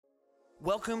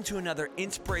Welcome to another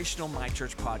inspirational My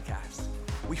Church podcast.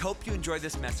 We hope you enjoy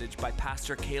this message by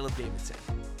Pastor Caleb Davidson.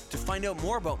 To find out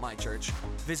more about My Church,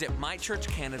 visit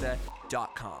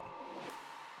mychurchcanada.com.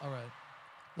 All right,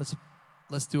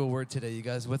 let's do a word today. You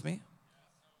guys with me?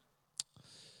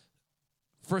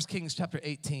 1 Kings chapter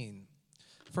 18.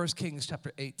 1 Kings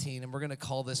chapter 18, and we're going to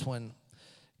call this one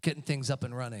Getting Things Up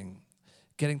and Running.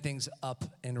 Getting Things Up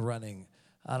and Running.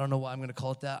 I don't know why I'm going to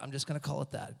call it that. I'm just going to call it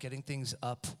that. Getting Things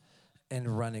Up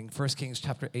and Running. 1 Kings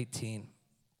chapter 18.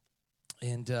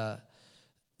 And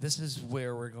this is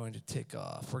where we're going to take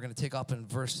off. We're going to take off in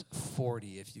verse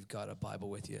 40 if you've got a Bible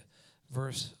with you.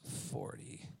 Verse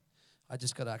 40. I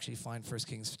just got to actually find 1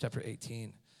 Kings chapter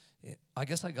 18. I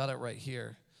guess I got it right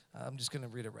here. I'm just going to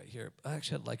read it right here.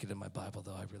 Actually, I'd like it in my Bible,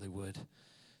 though. I really would.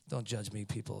 Don't judge me,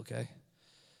 people, okay?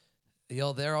 Are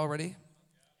y'all there already?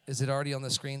 Is it already on the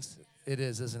screens? It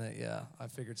is, isn't it? Yeah, I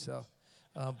figured so.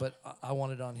 But I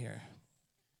want it on here.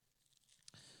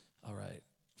 All right,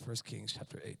 1 Kings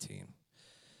chapter 18.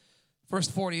 Verse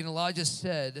 40, and Elijah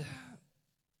said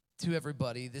to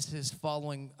everybody, this is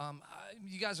following,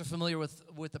 you guys are familiar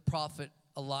with the prophet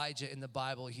Elijah in the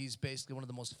Bible. He's basically one of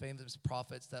the most famous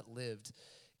prophets that lived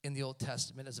in the Old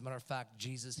Testament. As a matter of fact,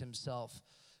 Jesus himself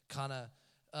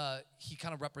he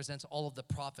represents all of the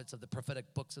prophets of the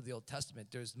prophetic books of the Old Testament.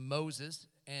 There's Moses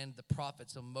and the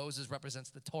prophets. So Moses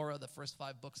represents the Torah, the first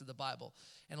 5 books of the Bible.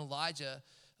 And Elijah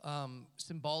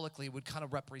symbolically would kind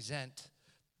of represent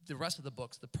the rest of the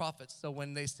books, the prophets. So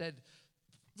when they said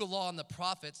the law and the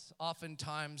prophets,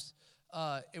 oftentimes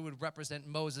it would represent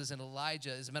Moses and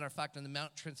Elijah. As a matter of fact, on the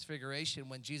Mount Transfiguration,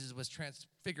 when Jesus was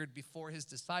transfigured before his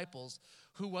disciples,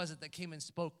 who was it that came and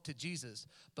spoke to Jesus?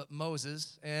 But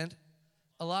Moses and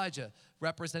Elijah,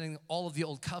 representing all of the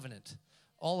Old Covenant,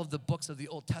 all of the books of the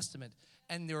Old Testament.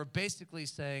 And they were basically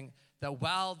saying that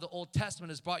while the Old Testament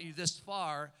has brought you this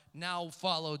far, now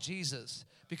follow Jesus.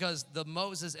 Because the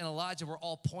Moses and Elijah were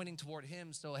all pointing toward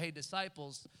him. So, hey,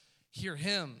 disciples, hear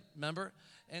him, remember?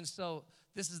 And so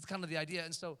this is kind of the idea.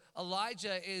 And so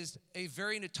Elijah is a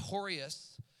very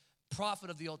notorious prophet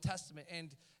of the Old Testament.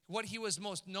 And what he was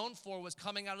most known for was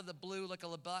coming out of the blue like a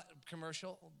Labatt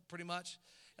commercial, pretty much.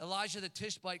 Elijah the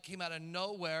Tishbite came out of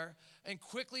nowhere and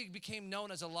quickly became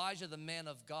known as Elijah the man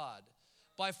of God.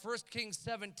 By 1 Kings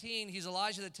 17, he's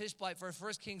Elijah the Tishbite. For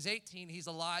 1 Kings 18, he's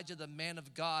Elijah the man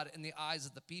of God in the eyes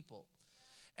of the people.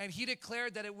 And he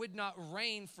declared that it would not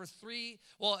rain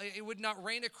it would not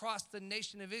rain across the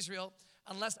nation of Israel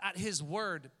unless at his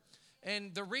word.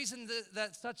 And the reason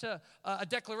that such a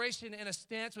declaration and a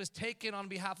stance was taken on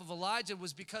behalf of Elijah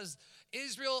was because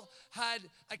Israel had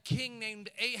a king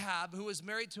named Ahab who was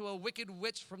married to a wicked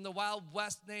witch from the Wild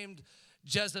West named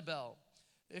Jezebel.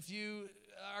 If you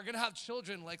are going to have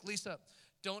children like Lisa,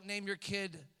 don't name your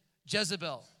kid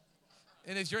Jezebel.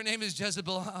 And if your name is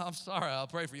Jezebel, I'm sorry, I'll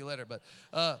pray for you later. But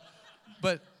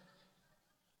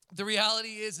the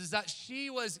reality is that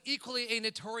she was equally a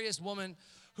notorious woman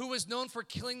who was known for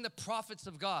killing the prophets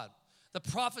of God, the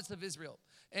prophets of Israel.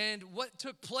 And what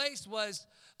took place was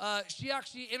she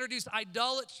actually introduced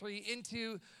idolatry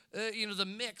into the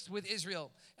mix with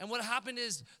Israel. And what happened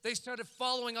is they started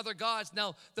following other gods.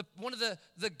 Now, one of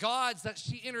the gods that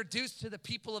she introduced to the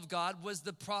people of God was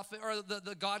the prophet, or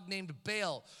the god named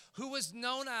Baal, who was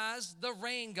known as the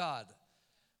rain god,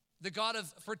 the god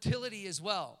of fertility as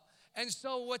well. And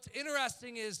so what's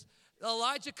interesting is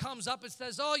Elijah comes up and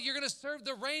says, oh, you're going to serve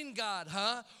the rain god,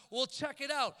 huh? Well, check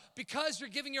it out. Because you're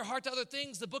giving your heart to other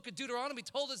things, the book of Deuteronomy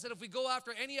told us that if we go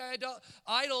after any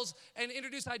idols and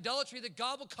introduce idolatry, that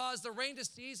God will cause the rain to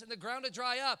cease and the ground to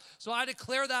dry up. So I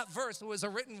declare that verse. It was a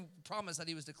written promise that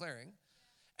he was declaring.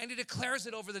 And he declares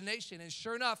it over the nation. And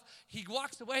sure enough, he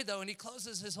walks away, though, and he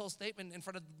closes his whole statement in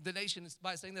front of the nation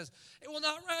by saying this: it will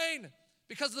not rain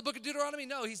because of the book of Deuteronomy.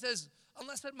 No, he says,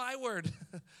 unless at my word.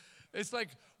 It's like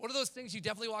one of those things you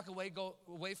definitely walk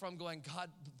away from going, God,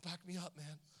 back me up,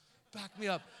 man. Back me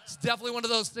up. It's definitely one of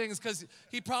those things because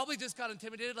he probably just got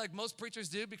intimidated like most preachers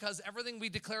do because everything we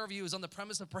declare of you is on the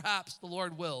premise of perhaps the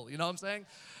Lord will. You know what I'm saying?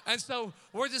 And so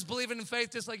we're just believing in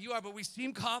faith just like you are, but we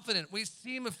seem confident. We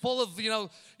seem full of,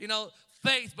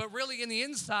 faith, but really in the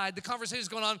inside, the conversation is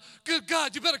going on, good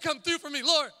God, you better come through for me,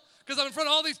 Lord. Because I'm in front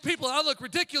of all these people and I look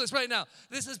ridiculous right now.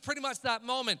 This is pretty much that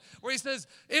moment where he says,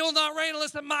 it will not rain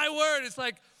unless at my word. It's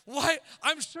like, what?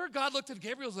 I'm sure God looked at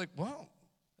Gabriel and was like, wow,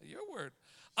 your word.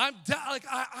 I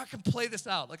can play this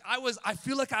out. I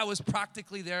feel like I was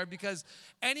practically there because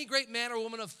any great man or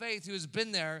woman of faith who has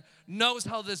been there knows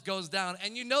how this goes down.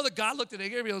 And that God looked at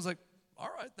Gabriel and was like,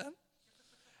 all right then.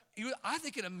 I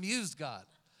think it amused God.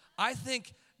 I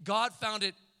think God found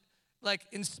it like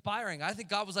inspiring. I think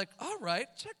God was like, all right,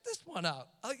 check this one out.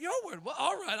 Your word, well,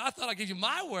 all right. I thought I'd give you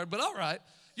my word, but all right.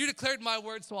 You declared my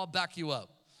word, so I'll back you up.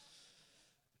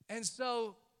 And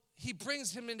so he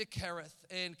brings him into Kerith,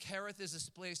 and Kerith is this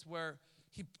place where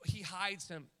he hides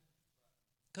him.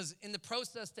 Because in the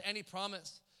process to any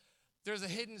promise, there's a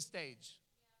hidden stage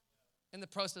in the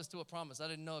process to a promise. I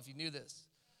didn't know if you knew this.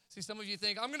 See, some of you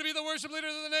think, I'm going to be the worship leader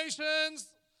of the nations,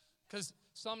 because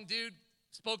some dude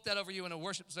spoke that over you in a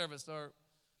worship service,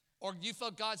 or you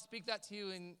felt God speak that to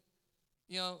you in,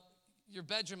 your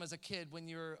bedroom as a kid when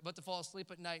you were about to fall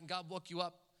asleep at night, and God woke you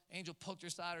up, angel poked your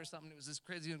side or something. It was this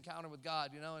crazy encounter with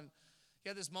God, and you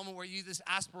had this moment where this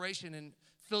aspiration and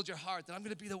filled your heart that I'm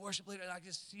going to be the worship leader, and I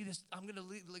just see this, I'm going to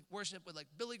lead, worship with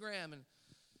Billy Graham, and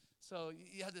so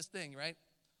you had this thing, right?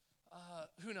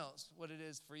 Who knows what it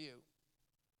is for you?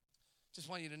 Just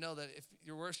want you to know that if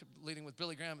your worship leading with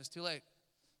Billy Graham is too late,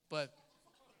 but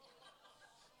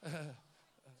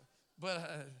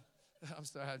I'm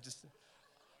sorry,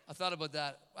 I thought about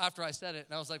that after I said it,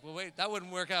 and I was like, well, wait, that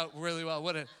wouldn't work out really well,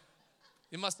 would it?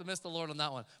 You must have missed the Lord on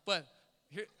that one. But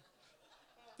here,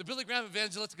 the Billy Graham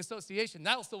Evangelistic Association,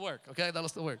 that'll still work, okay? That'll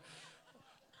still work.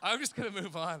 I'm just going to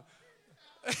move on.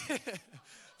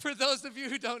 For those of you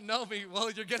who don't know me, well,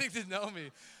 you're getting to know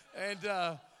me, and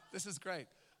this is great.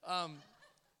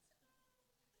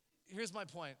 Here's my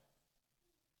point,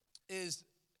 is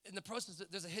in the process,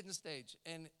 there's a hidden stage,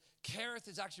 and Kerith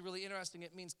is actually really interesting.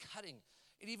 It means cutting.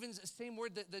 It even is the same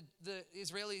word that the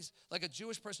Israelis, like a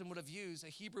Jewish person would have used, a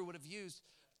Hebrew would have used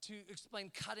to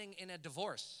explain cutting in a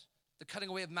divorce, the cutting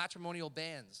away of matrimonial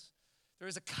bands. There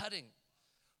is a cutting.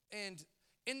 And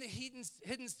in the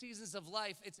hidden seasons of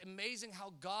life, it's amazing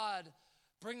how God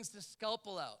brings the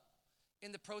scalpel out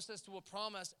in the process to a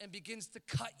promise and begins to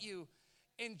cut you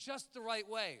in just the right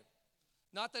way.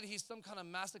 Not that he's some kind of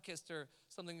masochist or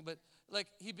something, but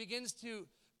he begins to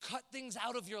cut things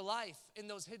out of your life in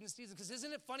those hidden seasons. Because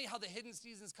isn't it funny how the hidden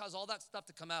seasons cause all that stuff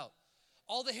to come out?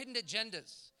 All the hidden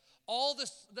agendas, all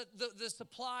the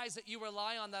supplies that you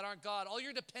rely on that aren't God, all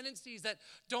your dependencies that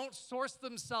don't source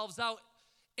themselves out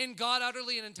in God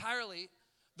utterly and entirely.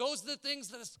 Those are the things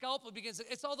that a scalpel begins.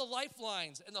 It's all the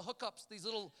lifelines and the hookups, these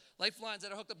little lifelines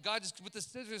that are hooked up. God just, with the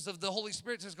scissors of the Holy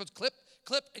Spirit, just goes clip,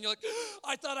 clip, and you're like,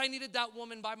 I thought I needed that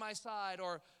woman by my side.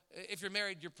 Or if you're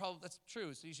married, that's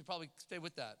true, so you should probably stay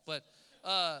with that. But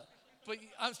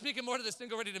I'm speaking more to the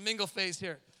single ready to mingle phase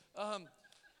here. I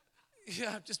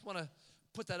just want to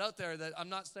put that out there, that I'm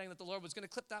not saying that the Lord was going to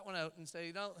clip that one out and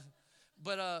say,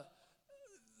 but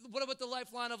what about the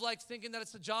lifeline of thinking that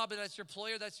it's a job and that's your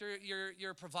employer, that's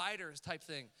your providers type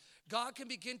thing? God can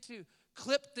begin to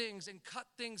clip things and cut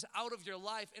things out of your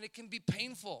life, and it can be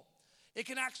painful. It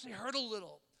can actually hurt a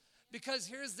little. Because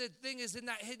here's the thing, is in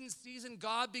that hidden season,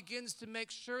 God begins to make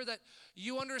sure that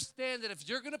you understand that if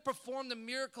you're going to perform the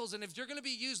miracles and if you're going to be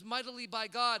used mightily by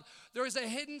God, there is a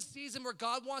hidden season where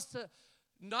God wants to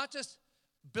not just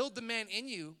build the man in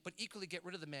you, but equally get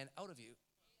rid of the man out of you.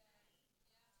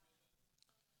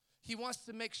 He wants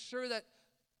to make sure that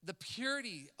the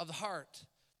purity of the heart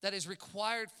that is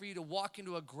required for you to walk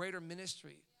into a greater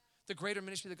ministry, the greater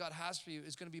ministry that God has for you,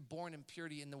 is going to be born in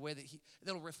purity in the way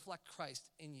that'll reflect Christ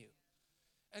in you.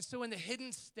 And so in the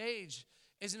hidden stage,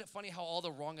 isn't it funny how all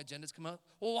the wrong agendas come out?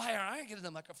 Well, why aren't I getting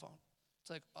the microphone? It's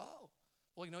like, oh,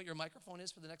 well, you know what your microphone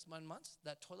is for the next 9 months?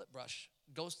 That toilet brush.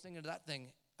 Go sing into that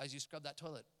thing as you scrub that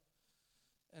toilet.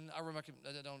 And I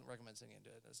don't recommend singing into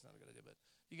it. That's not a good idea, but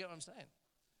you get what I'm saying.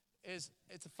 It's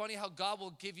funny how God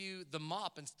will give you the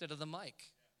mop instead of the mic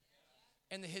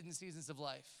in the hidden seasons of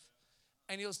life.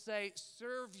 And he'll say,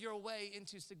 serve your way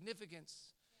into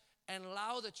significance and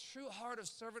allow the true heart of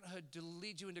servanthood to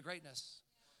lead you into greatness.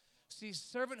 See,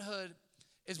 servanthood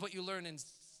is what you learn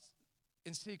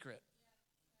in secret.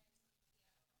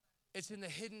 It's in the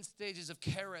hidden stages of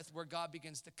Kerith where God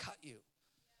begins to cut you.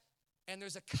 And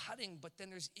there's a cutting, but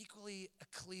then there's equally a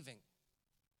cleaving.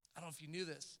 I don't know if you knew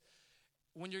this.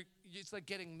 When it's like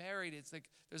getting married. It's like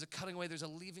there's a cutting away, there's a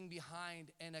leaving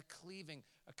behind and a cleaving,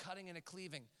 a cutting and a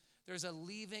cleaving. There's a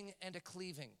leaving and a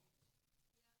cleaving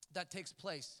that takes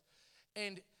place.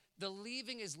 And the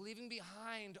leaving is leaving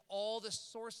behind all the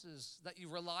sources that you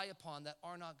rely upon that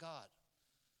are not God.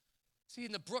 See,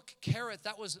 in the brook Kerith,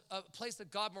 that was a place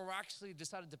that God miraculously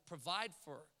decided to provide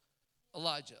for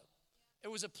Elijah. It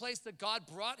was a place that God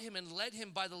brought him and led him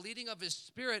by the leading of his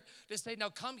Spirit to say, now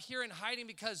come here in hiding,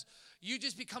 because you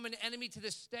just become an enemy to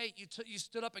this state. You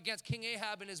stood up against King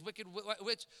Ahab and his wicked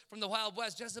witch from the Wild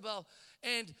West, Jezebel,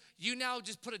 and you now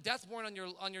just put a death warrant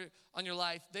on your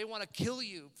life. They want to kill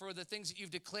you for the things that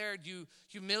you've declared. You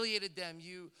humiliated them.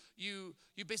 You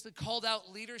basically called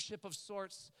out leadership of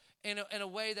sorts in a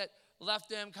way that left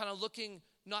them kind of looking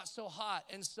not so hot.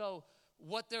 And so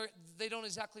they don't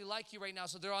exactly like you right now,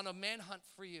 so they're on a manhunt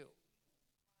for you.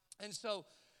 And so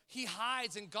he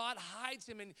hides, and God hides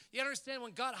him. And you understand,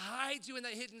 when God hides you in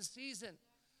that hidden season,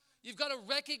 you've got to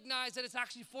recognize that it's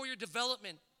actually for your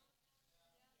development.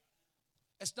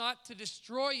 It's not to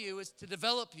destroy you, it's to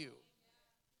develop you.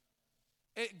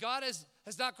 God has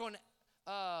not gone,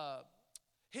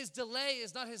 his delay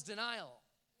is not his denial.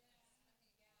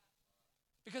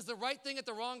 Because the right thing at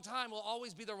the wrong time will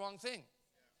always be the wrong thing.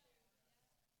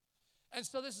 And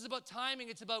so this is about timing.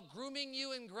 It's about grooming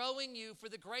you and growing you for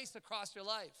the grace across your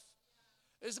life.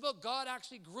 It's about God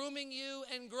actually grooming you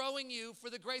and growing you for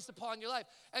the grace upon your life.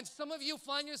 And some of you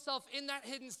find yourself in that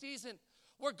hidden season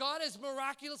where God has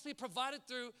miraculously provided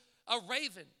through a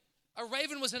raven. A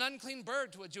raven was an unclean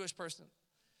bird to a Jewish person.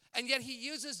 And yet he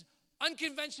uses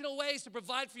unconventional ways to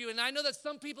provide for you. And I know that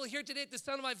some people here today at the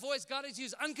sound of my voice, God has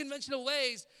used unconventional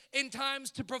ways in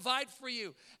times to provide for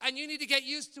you. And you need to get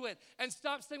used to it and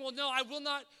stop saying, well, no, I will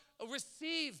not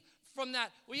receive from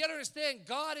that. Well, you got to understand,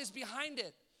 God is behind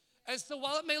it. And so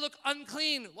while it may look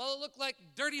unclean, while it look like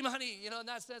dirty money, in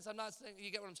that sense, I'm not saying, you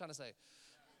get what I'm trying to say.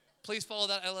 Please follow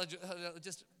that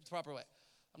just the proper way.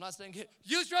 I'm not saying,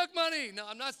 use drug money. No,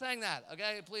 I'm not saying that,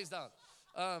 okay? Please don't.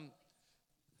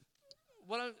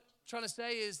 What I'm trying to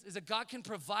say is that God can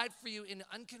provide for you in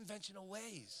unconventional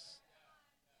ways.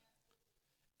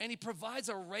 And he provides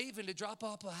a raven to drop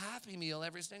off a Happy Meal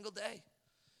every single day,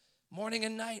 morning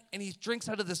and night. And he drinks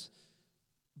out of this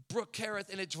brook Kerith,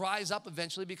 and it dries up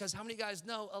eventually, because how many guys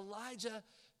know Elijah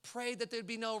prayed that there'd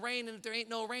be no rain, and if there ain't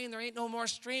no rain, there ain't no more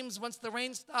streams. Once the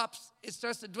rain stops, it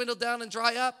starts to dwindle down and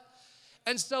dry up.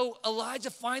 And so Elijah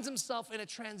finds himself in a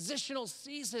transitional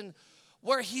season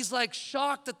where he's like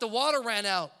shocked that the water ran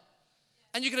out.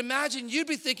 And you can imagine, you'd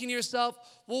be thinking to yourself,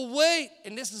 well, wait,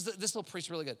 and this will preach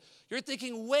really good. You're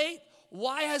thinking, wait,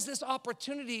 why has this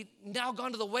opportunity now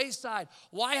gone to the wayside?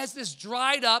 Why has this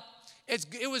dried up?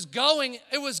 It was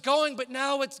going, but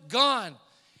now it's gone.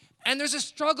 And there's a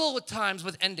struggle with times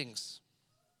with endings,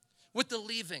 with the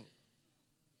leaving.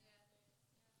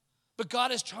 But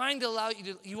God is trying to allow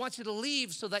you he wants you to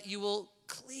leave so that you will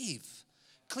cleave.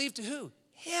 Cleave to who?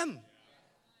 Him.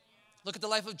 Look at the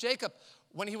life of Jacob.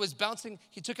 When he was bouncing,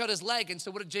 he took out his leg. And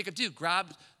so what did Jacob do?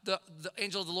 Grabbed the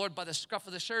angel of the Lord by the scruff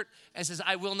of the shirt and says,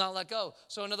 I will not let go.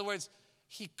 So in other words,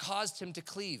 he caused him to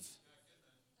cleave.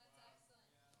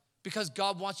 Because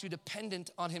God wants you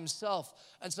dependent on himself.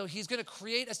 And so he's going to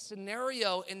create a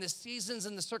scenario in the seasons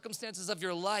and the circumstances of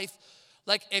your life.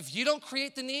 Like if you don't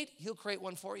create the need, he'll create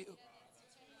one for you.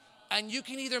 And you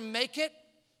can either make it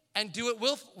and do it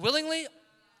willingly,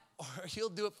 or he'll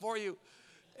do it for you.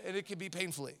 And it can be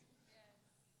painfully.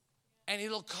 And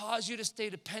it'll cause you to stay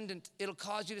dependent. It'll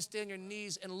cause you to stay on your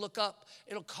knees and look up.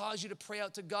 It'll cause you to pray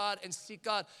out to God and seek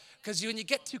God. Because when you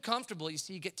get too comfortable,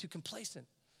 you get too complacent.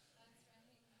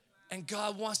 And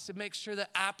God wants to make sure that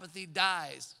apathy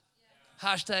dies.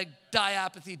 Hashtag die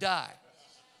apathy die.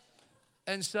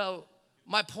 And so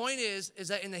my point is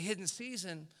that in the hidden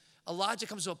season, Elijah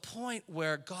comes to a point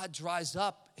where God dries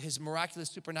up his miraculous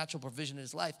supernatural provision in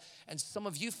his life. And some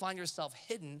of you find yourself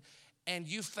hidden, and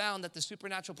you found that the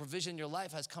supernatural provision in your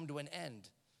life has come to an end.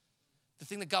 The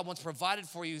thing that God once provided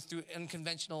for you through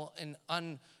unconventional and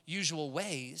unusual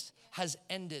ways has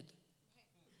ended.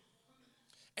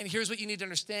 And here's what you need to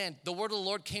understand. The word of the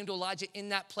Lord came to Elijah in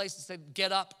that place and said,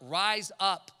 get up, rise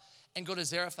up, and go to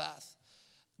Zarephath.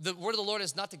 The word of the Lord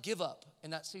is not to give up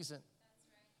in that season.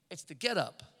 It's to get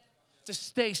up, to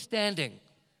stay standing.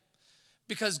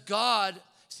 Because God,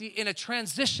 in a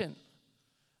transition,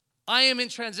 I am in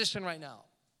transition right now.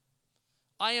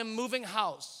 I am moving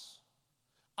house.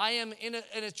 I am in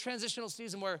a transitional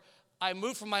season where I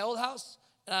moved from my old house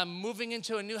and I'm moving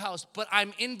into a new house, but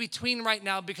I'm in between right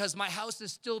now because my house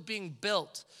is still being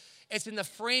built. It's in the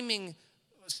framing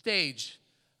stage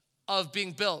of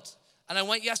being built. And I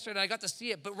went yesterday and I got to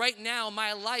see it. But right now,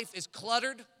 my life is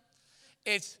cluttered.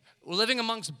 It's living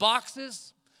amongst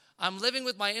boxes. I'm living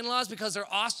with my in-laws because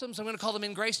they're awesome, so I'm going to call them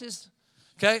in-graces,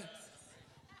 okay?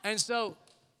 And so,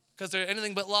 because they're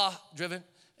anything but law-driven.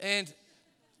 And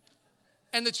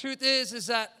the truth is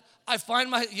that I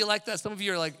find you like that? Some of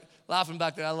you are like laughing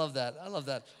back there. I love that. I love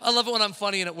that. I love it when I'm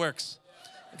funny and it works,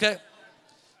 okay?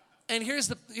 And here's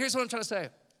what I'm trying to say,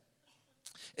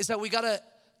 is that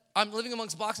I'm living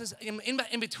amongst boxes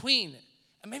in between.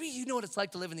 And maybe you know what it's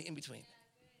like to live in the in-between.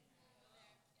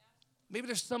 Maybe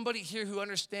there's somebody here who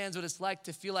understands what it's like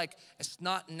to feel like it's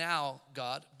not now,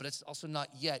 God, but it's also not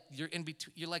yet. You're in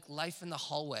between. You're like life in the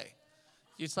hallway.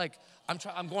 It's like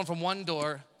I'm going from one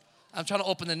door. I'm trying to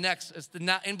open the next. It's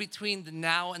the in between the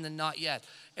now and the not yet.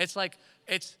 It's like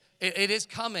it's It is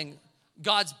coming.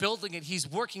 God's building it. He's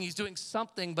working. He's doing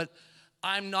something, but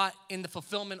I'm not in the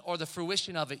fulfillment or the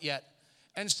fruition of it yet.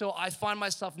 And so I find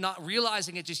myself not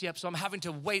realizing it just yet, so I'm having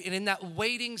to wait. And in that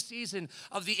waiting season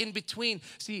of the in-between,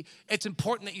 see, it's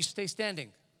important that you stay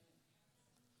standing,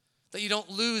 that you don't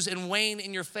lose and wane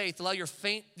in your faith. Allow your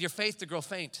faith to grow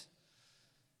faint,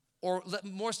 or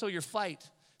more so your fight.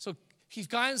 So he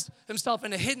finds himself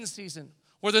in a hidden season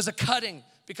where there's a cutting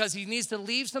because he needs to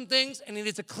leave some things and he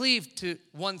needs to cleave to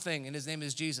one thing, and his name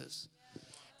is Jesus.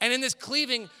 And in this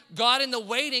cleaving, God in the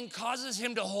waiting causes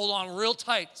him to hold on real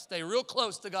tight, stay real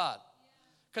close to God.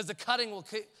 Because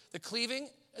the cleaving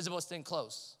is about staying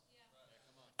close.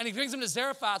 And he brings him to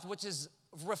Zarephath, which is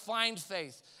refined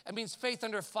faith. It means faith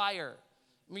under fire.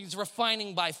 It means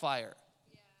refining by fire.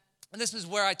 And this is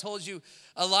where I told you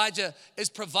Elijah is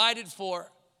provided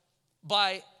for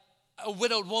by a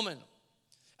widowed woman.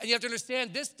 And you have to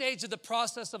understand, this stage of the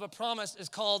process of a promise is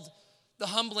called the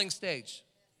humbling stage.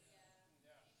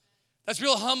 That's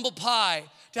real humble pie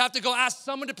to have to go ask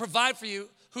someone to provide for you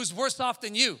who's worse off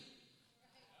than you.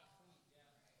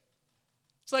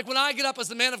 It's like when I get up as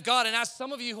the man of God and ask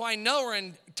some of you who I know are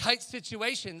in tight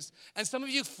situations, and some of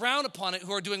you frown upon it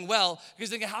who are doing well,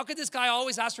 because you're thinking, how could this guy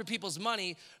always ask for people's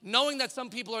money, knowing that some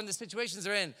people are in the situations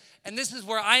they're in? And this is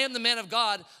where I am the man of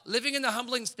God, living in the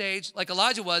humbling stage, like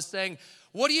Elijah was, saying,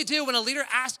 what do you do when a leader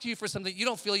asks you for something you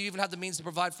don't feel you even have the means to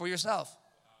provide for yourself?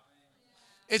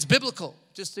 It's biblical,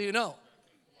 just so you know.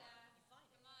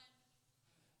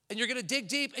 And you're gonna dig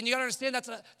deep, and you gotta understand that's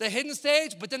the hidden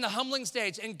stage, but then the humbling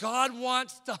stage. And God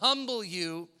wants to humble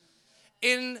you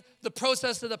in the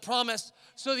process of the promise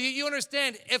so that you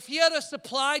understand, if he had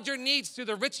supplied your needs through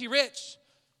the richy rich,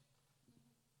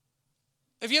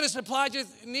 if he had supplied your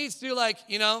needs through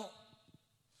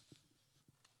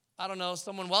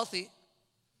someone wealthy,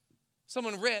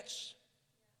 someone rich,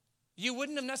 you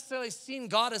wouldn't have necessarily seen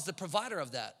God as the provider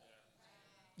of that.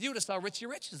 You would have saw Richie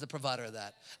Rich as the provider of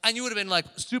that. And you would have been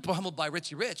super humbled by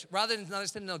Richie Rich, rather than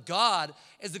understanding that God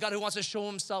is the God who wants to show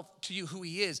himself to you who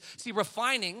he is. See,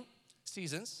 refining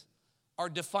seasons are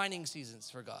defining seasons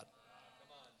for God.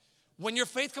 When your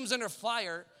faith comes under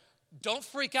fire, don't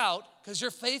freak out, because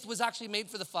your faith was actually made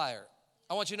for the fire.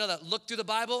 I want you to know that. Look through the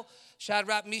Bible,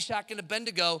 Shadrach, Meshach, and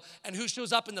Abednego, and who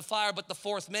shows up in the fire but the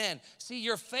fourth man. See,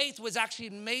 your faith was actually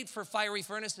made for fiery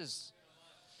furnaces.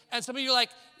 And some of you are like,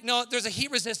 there's a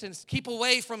heat resistance. Keep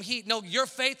away from heat. No, your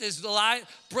faith is alive.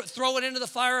 Throw it into the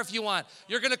fire if you want.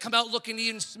 You're going to come out looking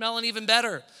and smelling even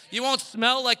better. You won't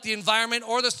smell like the environment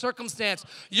or the circumstance.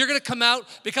 You're going to come out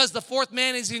because the fourth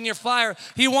man is in your fire.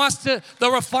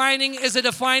 The refining is a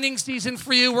defining season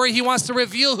for you where he wants to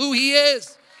reveal who he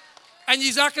is. And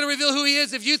he's not going to reveal who he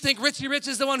is if you think Richie Rich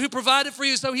is the one who provided for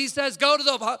you. So he says, go to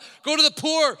the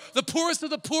poor. The poorest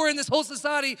of the poor in this whole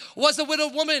society was a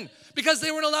widowed woman, because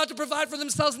they weren't allowed to provide for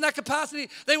themselves in that capacity.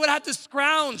 They would have to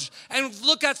scrounge and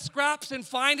look at scraps and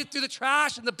find it through the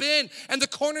trash and the bin and the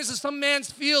corners of some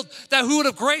man's field, that who would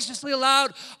have graciously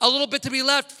allowed a little bit to be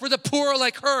left for the poor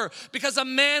like her, because a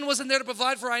man wasn't there to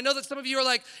provide for her. I know that some of you are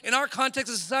like, in our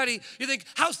context of society, you think,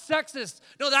 how sexist.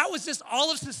 No, that was just all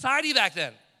of society back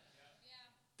then.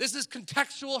 This is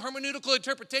contextual, hermeneutical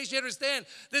interpretation. You understand?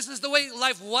 This is the way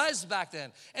life was back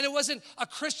then. And it wasn't a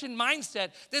Christian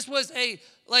mindset. This was a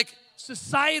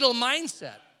societal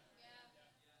mindset.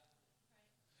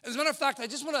 As a matter of fact, I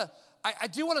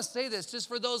do want to say this just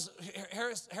for those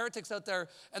heretics out there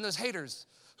and those haters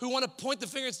who want to point the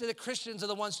finger and say that Christians are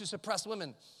the ones who suppress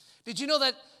women. Did you know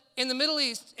that in the Middle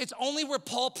East, it's only where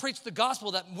Paul preached the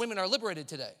gospel that women are liberated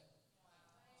today?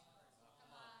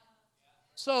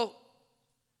 So,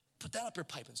 put that up your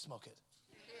pipe and smoke it.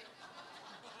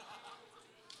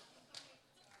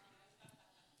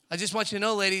 I just want you to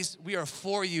know, ladies, we are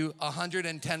for you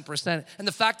 110%. And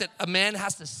the fact that a man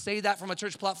has to say that from a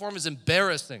church platform is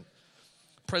embarrassing.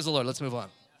 Praise the Lord. Let's move on.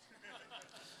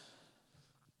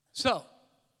 So,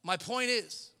 my point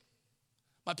is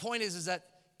that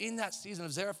in that season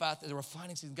of Zarephath, the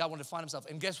refining season, God wanted to find himself.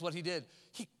 And guess what he did?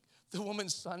 The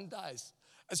woman's son dies.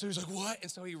 And so he's like, what?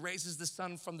 And so he raises the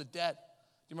son from the dead.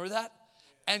 Do you remember that?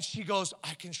 And she goes,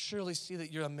 I can surely see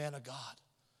that you're a man of God.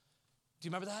 Do you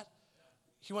remember that?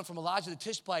 He went from Elijah the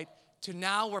Tishbite to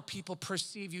now where people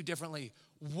perceive you differently.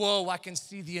 Whoa, I can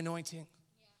see the anointing.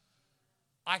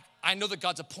 I know that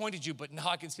God's appointed you, but now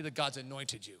I can see that God's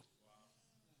anointed you.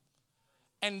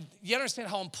 And you understand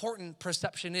how important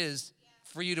perception is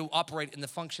for you to operate in the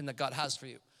function that God has for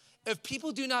you. If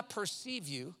people do not perceive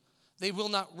you, they will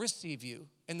not receive you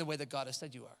in the way that God has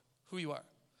said you are, who you are.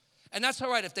 And that's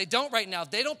all right. If they don't right now,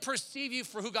 if they don't perceive you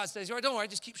for who God says you are, don't worry,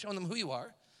 just keep showing them who you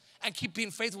are and keep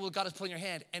being faithful with what God has put in your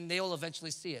hand, and they will eventually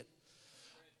see it.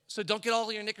 So don't get all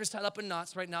your knickers tied up in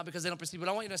knots right now because they don't perceive. But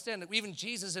I want you to understand that even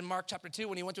Jesus in Mark chapter 2,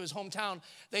 when he went to his hometown,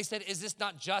 they said, is this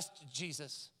not just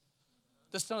Jesus,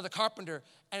 the son of the carpenter?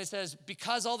 And it says,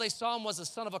 because all they saw him was the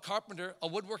son of a carpenter, a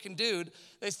woodworking dude,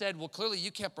 they said, well, clearly you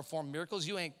can't perform miracles.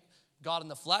 You ain't God in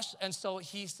the flesh. And so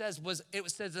he says, it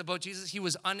says about Jesus, he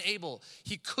was unable.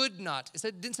 He could not.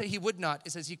 It didn't say he would not.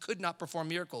 It says he could not perform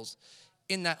miracles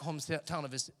in that hometown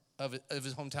of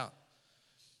his hometown.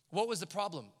 What was the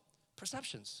problem?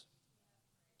 Perceptions.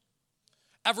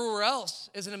 Everywhere else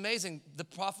isn't amazing. The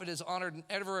prophet is honored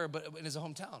everywhere but in his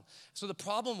hometown. So the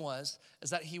problem is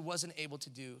that he wasn't able to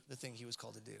do the thing he was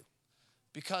called to do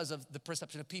because of the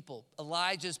perception of people.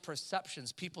 Elijah's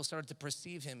perceptions, people started to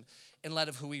perceive him in light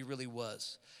of who he really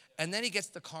was. And then he gets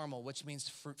the Carmel, which means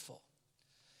fruitful.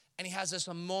 And he has this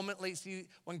a moment late. See,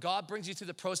 when God brings you through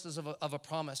the process of a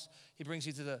promise, he brings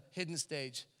you to the hidden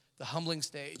stage, the humbling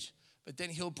stage, but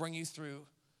then he'll bring you through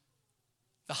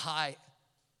the high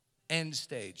end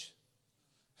stage.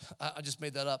 I just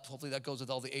made that up. Hopefully that goes with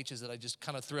all the H's that I just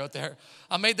kind of threw out there.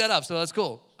 I made that up, so that's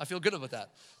cool. I feel good about that,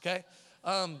 okay?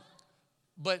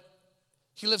 But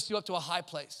he lifts you up to a high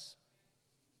place.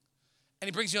 And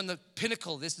he brings you on the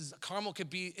pinnacle. Carmel could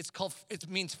be, it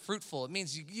means fruitful. It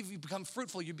means you become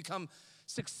fruitful. You become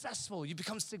successful. You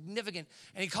become significant.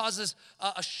 And he causes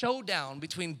a showdown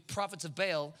between prophets of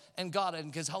Baal and God.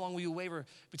 And because how long will you waver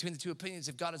between the two opinions?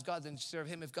 If God is God, then serve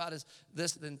him. If God is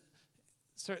this, then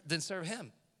serve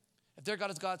him. If their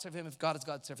God is God, serve him. If God is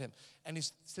God, serve him. And he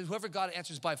says, whoever God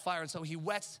answers by fire. And so he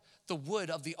wets the wood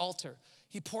of the altar.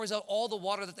 He pours out all the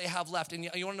water that they have left. And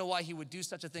you want to know why he would do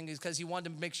such a thing? Is because he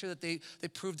wanted to make sure that they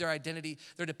proved their identity,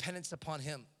 their dependence upon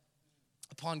him,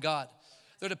 upon God.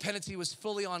 Their dependency was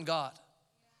fully on God.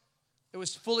 It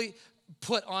was fully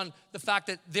put on the fact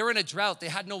that they're in a drought. They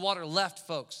had no water left,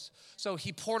 folks. So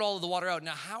he poured all of the water out.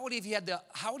 Now, how would he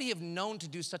have known to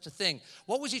do such a thing?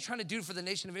 What was he trying to do for the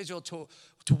nation of Israel to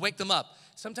wake them up?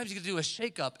 Sometimes you can do a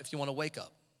shake up if you want to wake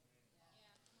up.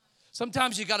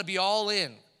 Sometimes you got to be all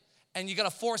in, and you got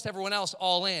to force everyone else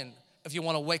all in if you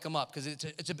want to wake them up, because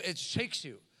it shakes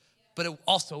you, but it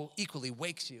also equally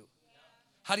wakes you.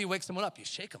 How do you wake someone up? You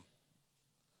shake them.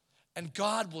 And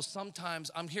God will sometimes,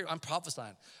 I'm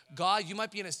prophesying. God, you might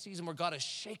be in a season where God is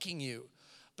shaking you,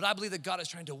 but I believe that God is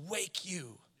trying to wake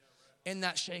you in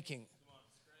that shaking.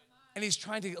 And he's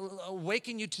trying to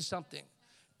awaken you to something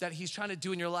that he's trying to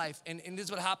do in your life. And this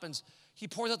is what happens. He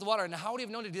pours out the water. And how would he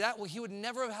have known to do that? Well, he would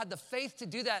never have had the faith to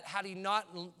do that had he not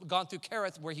gone through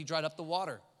Kerith, where he dried up the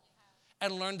water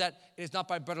and learned that it is not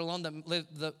by bread alone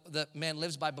that man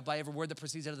lives by, but by every word that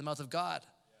proceeds out of the mouth of God.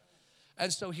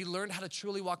 And so he learned how to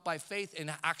truly walk by faith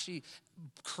and actually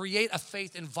create a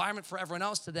faith environment for everyone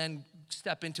else to then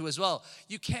step into as well.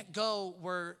 You can't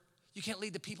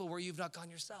lead the people where you've not gone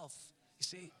yourself, you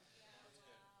see?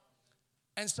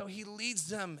 And so he leads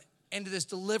them into this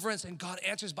deliverance, and God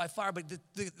answers by fire. But the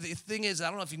thing is, I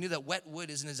don't know if you knew that wet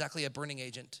wood isn't exactly a burning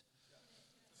agent.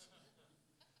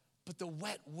 But the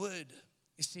wet wood,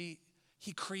 you see,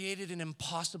 he created an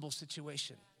impossible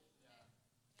situation.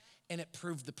 And it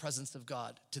proved the presence of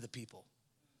God to the people.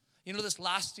 You know, this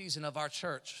last season of our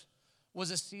church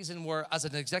was a season where, as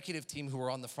an executive team who were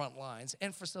on the front lines,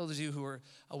 and for those of you who were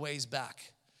a ways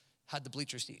back, had the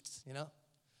bleacher seats, you know?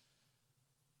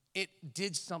 It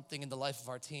did something in the life of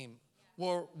our team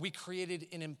where we created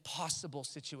an impossible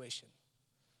situation.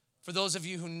 For those of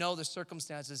you who know the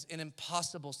circumstances, an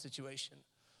impossible situation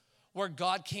where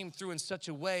God came through in such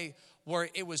a way where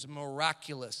it was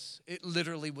miraculous. It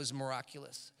literally was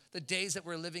miraculous. The days that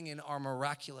we're living in are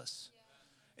miraculous.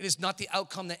 It is not the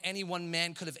outcome that any one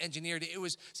man could have engineered. It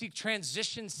was,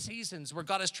 transition seasons where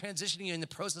God is transitioning you in the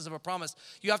process of a promise.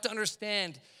 You have to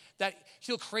understand that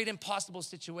he'll create impossible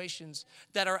situations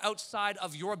that are outside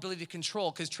of your ability to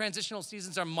control, because transitional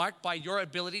seasons are marked by your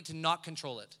ability to not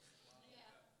control it.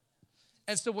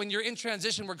 And so when you're in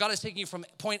transition where God is taking you from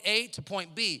point A to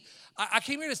point B, I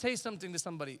came here to say something to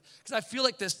somebody because I feel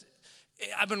like this,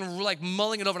 I've been like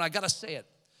mulling it over and I got to say it.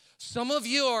 Some of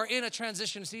you are in a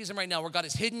transition season right now where God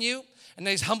has hidden you and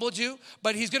he's humbled you,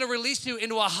 but he's going to release you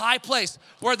into a high place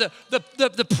where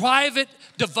the private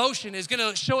devotion is going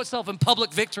to show itself in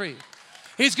public victory.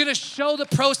 He's going to show the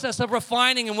process of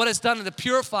refining and what it's done to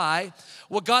purify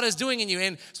what God is doing in you.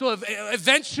 And so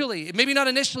eventually, maybe not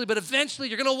initially, but eventually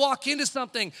you're going to walk into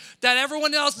something that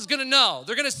everyone else is going to know.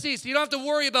 They're going to see. So you don't have to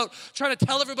worry about trying to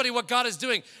tell everybody what God is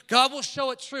doing. God will show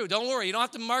it true. Don't worry. You don't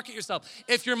have to market yourself.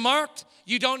 If you're marked,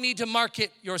 you don't need to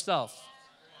market yourself.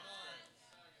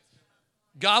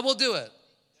 God will do it.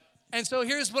 And so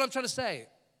here's what I'm trying to say,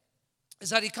 is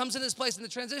that he comes in this place in the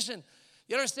transition.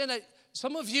 You understand that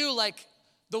some of you, like,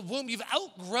 the womb, you've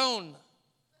outgrown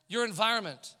your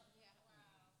environment.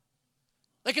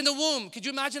 Like in the womb, could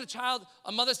you imagine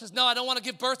a mother says, no, I don't want to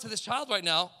give birth to this child right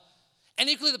now. And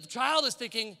equally, the child is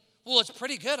thinking, well, it's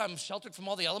pretty good. I'm sheltered from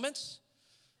all the elements.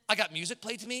 I got music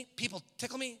played to me. People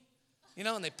tickle me,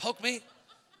 and they poke me.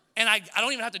 And I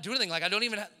don't even have to do anything. Like, I don't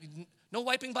even have, no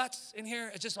wiping butts in here.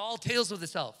 It's just all tales with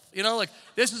itself.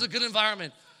 This is a good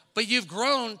environment. But you've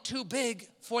grown too big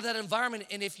for that environment.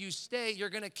 And if you stay, you're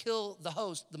going to kill the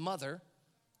host, the mother.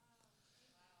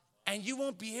 And you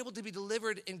won't be able to be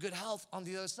delivered in good health on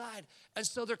the other side. And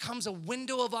so there comes a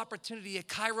window of opportunity, a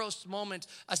kairos moment,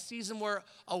 a season where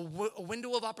a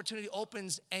window of opportunity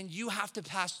opens and you have to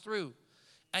pass through.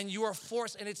 And you are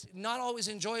forced, and it's not always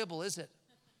enjoyable, is it?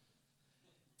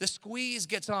 The squeeze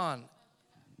gets on.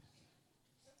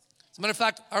 As a matter of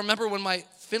fact, I remember when my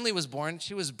Finley was born,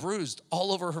 she was bruised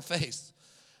all over her face.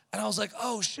 And I was like,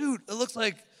 oh, shoot, it looks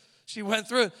like she went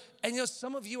through it. And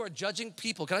some of you are judging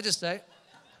people. Can I just say?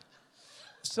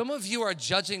 Some of you are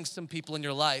judging some people in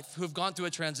your life who have gone through a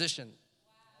transition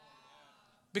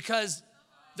because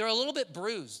they're a little bit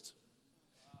bruised.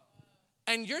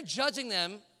 And you're judging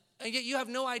them, and yet you have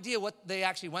no idea what they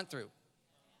actually went through.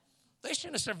 They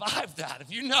shouldn't have survived that.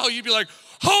 If you know, you'd be like,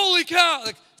 holy cow.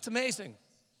 It's amazing.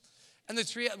 And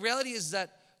the reality is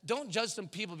that don't judge some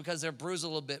people because they're bruised a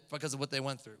little bit because of what they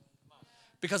went through,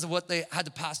 because of what they had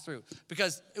to pass through,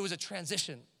 because it was a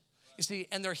transition. You see,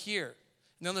 and they're here.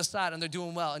 And they're on the side, and they're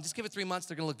doing well. And just give it 3 months,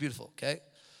 they're going to look beautiful, okay?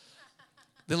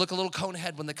 They look a little cone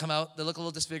head when they come out. They look a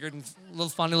little disfigured and a little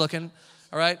funny looking,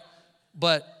 all right?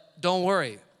 But don't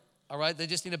worry, all right? They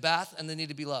just need a bath, and they need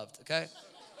to be loved, okay?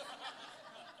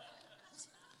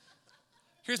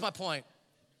 Here's my point.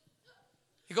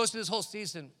 He goes through this whole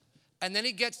season, and then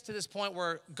he gets to this point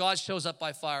where God shows up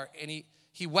by fire, and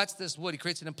he wets this wood. He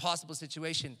creates an impossible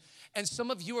situation. And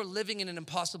some of you are living in an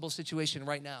impossible situation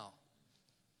right now.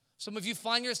 Some of you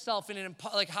find yourself in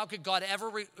how could God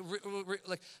ever,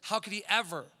 how could he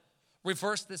ever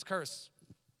reverse this curse?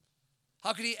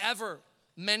 How could he ever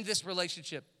mend this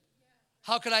relationship?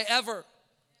 How could I ever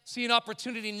see an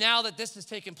opportunity now that this has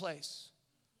taken place?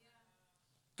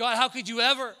 God, how could you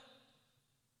ever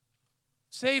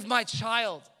save my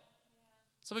child?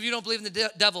 Some of you don't believe in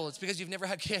the devil. It's because you've never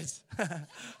had kids.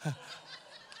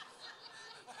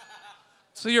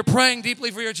 So you're praying deeply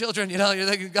for your children, You're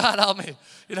thinking, God, help me,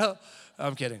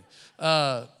 I'm kidding.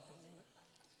 My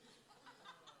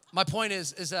point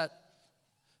is that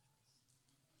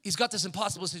he's got this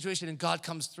impossible situation, and God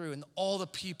comes through, and all the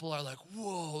people are like,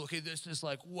 whoa, okay, this is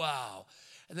like, wow.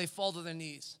 And they fall to their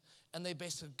knees, and they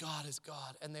basically, God is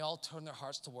God, and they all turn their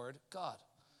hearts toward God.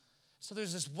 So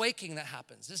there's this waking that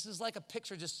happens. This is like a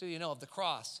picture, just so you know, of the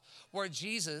cross, where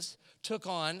Jesus took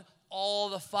on all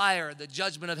the fire, the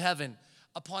judgment of heaven,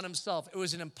 upon himself. It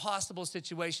was an impossible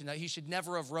situation that he should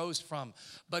never have rose from.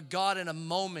 But God in a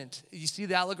moment, you see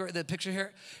the allegory, the picture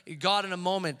here? God in a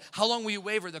moment. How long will you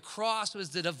waver? The cross was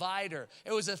the divider.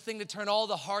 It was a thing to turn all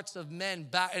the hearts of men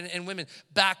back and women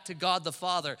back to God the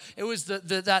Father. It was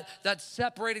that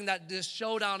separating, this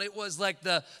showdown. It was like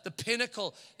the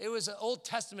pinnacle. It was an Old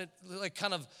Testament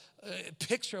kind of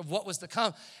picture of what was to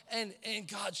come. And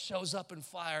God shows up in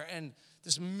fire, and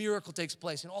this miracle takes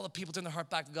place, and all the people turn their heart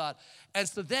back to God. And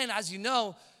so then, as you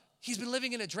know, he's been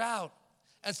living in a drought.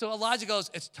 And so Elijah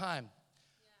goes, it's time.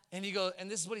 And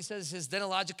and this is what he says, then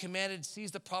Elijah commanded,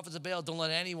 seize the prophets of Baal, don't let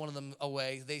any one of them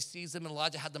away. They seized them, and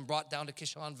Elijah had them brought down to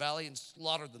Kishon Valley and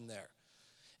slaughtered them there.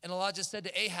 And Elijah said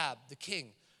to Ahab, the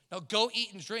king, now go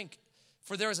eat and drink,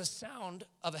 for there is a sound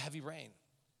of a heavy rain.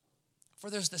 For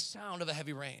there's the sound of a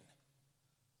heavy rain.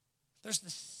 There's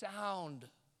the sound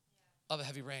of a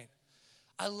heavy rain.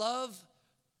 I love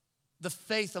the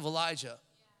faith of Elijah.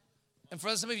 And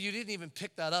for some of you, didn't even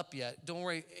pick that up yet. Don't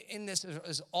worry. In this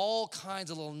is all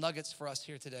kinds of little nuggets for us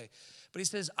here today. But he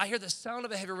says, I hear the sound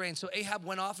of a heavy rain. So Ahab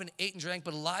went off and ate and drank,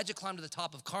 but Elijah climbed to the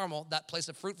top of Carmel, that place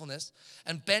of fruitfulness,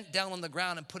 and bent down on the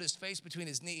ground and put his face between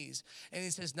his knees. And he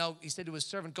says, no, he said to his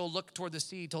servant, go look toward the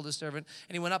sea, he told his servant.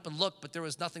 And he went up and looked, but there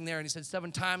was nothing there. And he said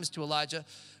 7 times to Elijah,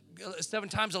 7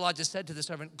 times Elijah said to the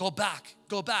servant, go back.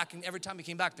 And every time he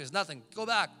came back, there's nothing. Go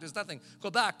back, there's nothing. Go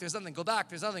back, there's nothing. Go back,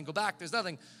 there's nothing. Go back, there's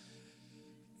nothing.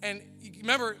 And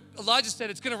remember, Elijah said,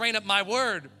 it's going to rain at my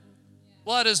word.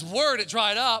 Well, at his word, it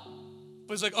dried up.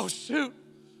 But he's like, oh, shoot.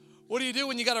 What do you do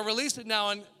when you got to release it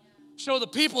now and show the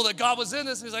people that God was in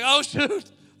this? And he's like, oh,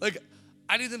 shoot.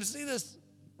 I need them to see this,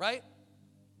 right?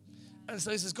 And so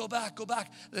he says, go back.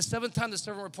 The 7th time the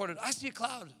servant reported, I see a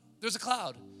cloud. There's a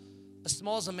cloud. As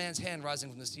small as a man's hand rising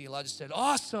from the sea. Elijah said,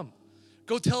 awesome.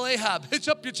 Go tell Ahab, hitch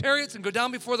up your chariots and go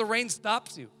down before the rain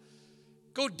stops you.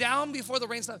 Go down before the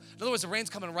rain stops. In other words, the rain's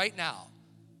coming right now.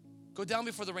 Go down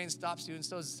before the rain stops you. And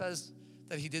so it says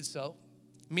that he did so.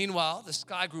 Meanwhile, the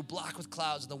sky grew black with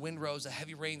clouds, and the wind rose. A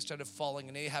heavy rain started falling,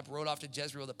 and Ahab rode off to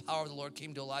Jezreel. The power of the Lord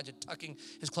came to Elijah, tucking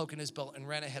his cloak in his belt, and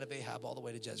ran ahead of Ahab all the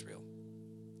way to Jezreel.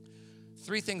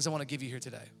 3 things I want to give you here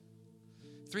today.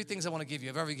 3 things I want to give you.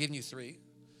 I've already given you 3.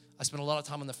 I spent a lot of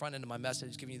time on the front end of my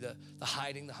message giving you the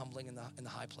hiding, the humbling, and the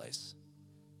high place.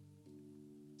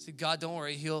 See, God, don't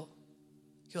worry. He'll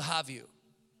have you.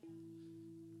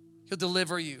 He'll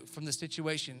deliver you from the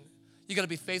situation. You got to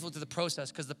be faithful to the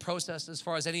process, because the process, as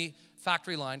far as any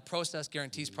factory line, process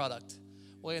guarantees product.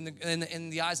 Well, in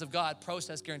the eyes of God,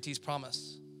 process guarantees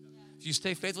promise. If you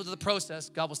stay faithful to the process,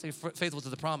 God will stay faithful to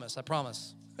the promise. I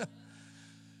promise.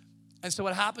 And so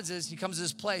what happens is he comes to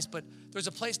this place, but there's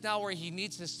a place now where he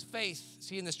needs his faith.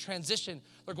 See, in this transition,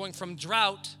 they're going from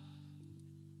drought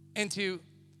into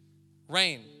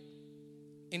rain,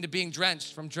 into being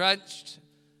drenched, from drought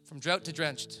to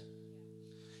drenched.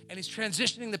 And he's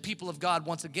transitioning the people of God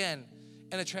once again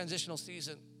in a transitional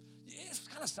season. It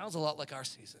kind of sounds a lot like our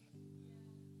season.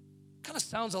 Kind of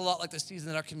sounds a lot like the season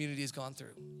that our community has gone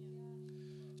through.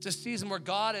 It's a season where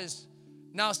God is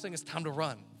now saying it's time to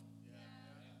run.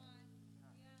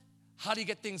 How do you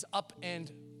get things up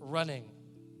and running?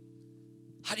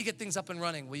 How do you get things up and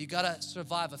running? Well, you got to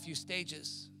survive a few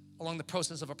stages along the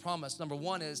process of a promise. Number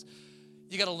 1 is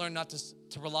you got to learn not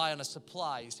to rely on a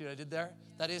supply. You see what I did there?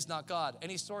 That is not God.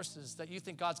 Any sources that you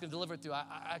think God's going to deliver it through,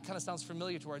 I kind of sounds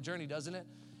familiar to our journey, doesn't it?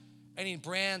 Any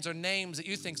brands or names that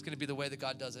you think is going to be the way that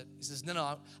God does it. He says,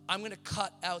 no, I'm going to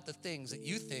cut out the things that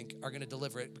you think are going to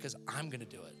deliver it, because I'm going to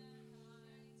do it.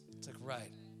 It's like,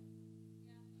 right.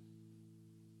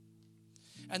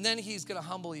 And then he's going to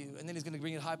humble you, and then he's going to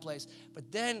bring you to a high place.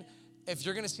 But then, if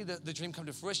you're going to see the dream come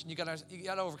to fruition, you got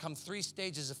to overcome 3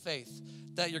 stages of faith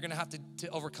that you're going to have to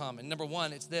overcome. And number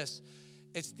 1, it's this.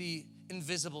 It's the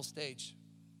invisible stage.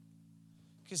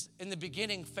 Because in the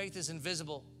beginning, faith is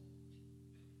invisible.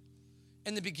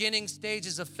 In the beginning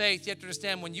stages of faith, you have to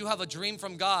understand, when you have a dream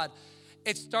from God,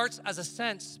 it starts as a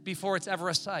sense before it's ever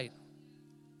a sight.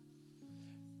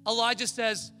 Elijah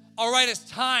says, all right, it's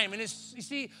time. And you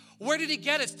see, where did he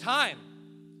get his time?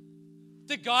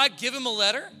 Did God give him a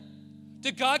letter?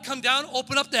 Did God come down,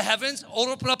 open up the heavens,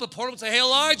 open up a portal and say, hey,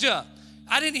 Elijah?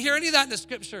 I didn't hear any of that in the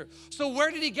scripture. So where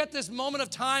did he get this moment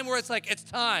of time where it's like, it's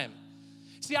time?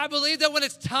 See, I believe that when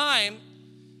it's time,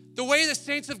 the way the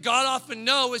saints of God often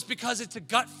know is because it's a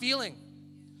gut feeling.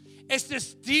 It's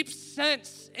this deep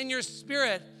sense in your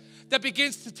spirit that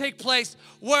begins to take place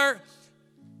where,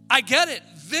 I get it,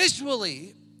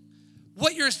 visually,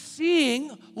 what you're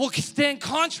seeing will stand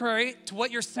contrary to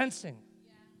what you're sensing.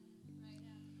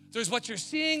 There's what you're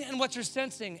seeing and what you're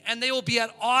sensing, and they will be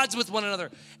at odds with one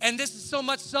another. And this is so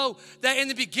much so that in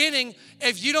the beginning,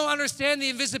 if you don't understand the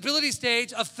invisibility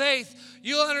stage of faith,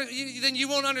 then you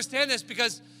won't understand this,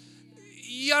 because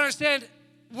you understand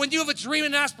when you have a dream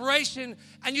and aspiration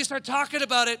and you start talking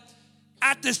about it,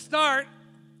 at the start,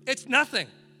 it's nothing.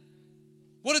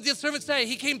 What did the servant say?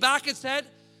 He came back and said,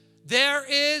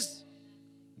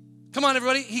 come on,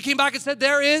 everybody. He came back and said,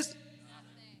 there is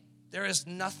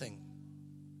nothing.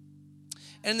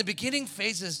 And in the beginning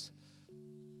phases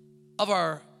of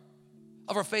our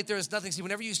faith, there is nothing. See,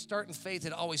 whenever you start in faith,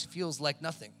 it always feels like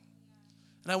nothing.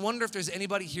 And I wonder if there's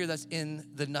anybody here that's in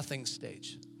the nothing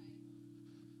stage.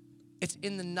 It's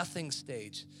in the nothing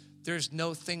stage. There's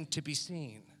no thing to be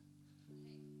seen.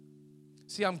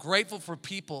 See, I'm grateful for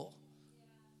people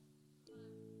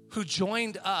who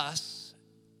joined us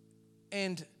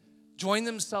and joined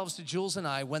themselves to Jules and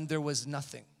I when there was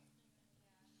nothing.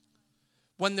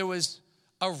 When there was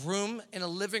a room in a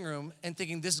living room and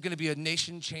thinking this is going to be a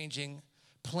nation-changing,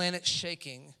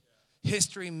 planet-shaking,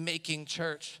 history-making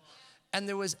church. And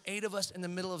there was 8 of us in the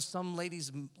middle of some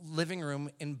lady's living room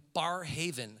in Bar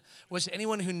Haven, which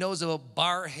anyone who knows about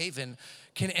Bar Haven,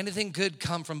 can anything good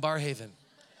come from Bar Haven?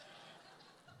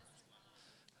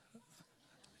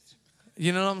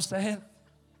 You know what I'm saying?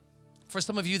 For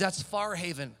some of you, that's Far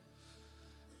Haven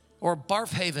or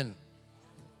Barf Haven.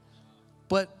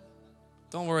 But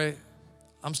don't worry.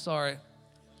 I'm sorry.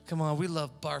 Come on, we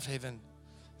love Barf Haven.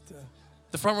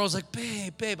 The front row's like,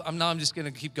 babe. I'm just going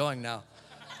to keep going now.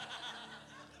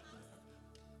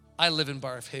 I live in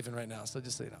Barf Haven right now, so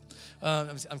just so you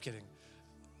know. I'm kidding.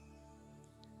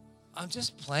 I'm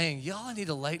just playing. Y'all need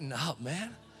to lighten up,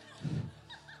 man.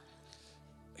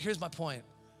 Here's my point.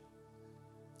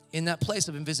 In that place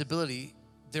of invisibility,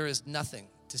 there is nothing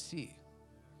to see.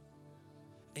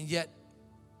 And yet,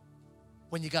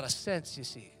 when you got a sense, you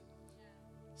see.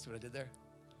 See what I did there?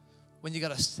 When you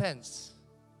got a sense,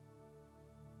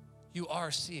 you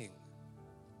are seeing.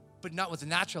 But not with the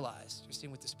natural eyes. You're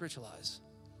seeing with the spiritual eyes.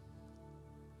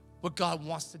 what God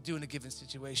wants to do in a given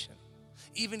situation.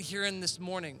 Even here in this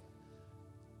morning,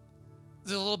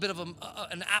 there's a little bit of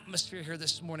an atmosphere here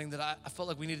this morning that I felt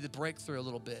like we needed to break through a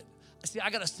little bit. See,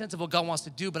 I got a sense of what God wants to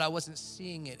do, but I wasn't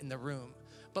seeing it in the room.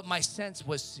 But my sense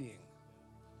was seeing.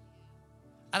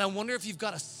 And I wonder if you've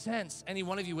got a sense, any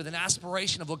one of you, with an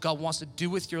aspiration of what God wants to do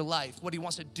with your life, what he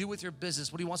wants to do with your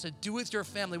business, what he wants to do with your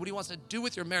family, what he wants to do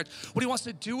with your marriage, what he wants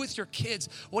to do with your kids.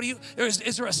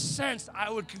 Is there a sense, I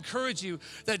would encourage you,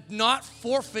 that not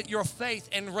forfeit your faith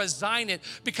and resign it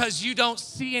because you don't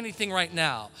see anything right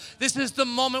now. This is the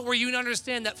moment where you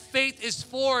understand that faith is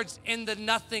forged in the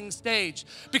nothing stage,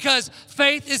 because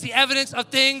faith is the evidence of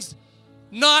things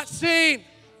not seen.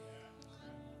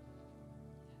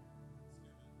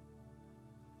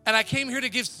 And I came here to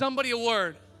give somebody a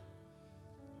word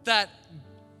that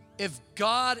if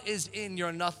God is in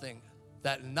your nothing,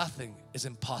 that nothing is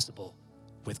impossible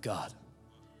with God.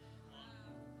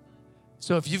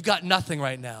 So if you've got nothing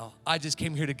right now, I just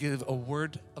came here to give a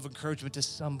word of encouragement to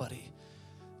somebody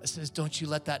that says, don't you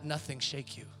let that nothing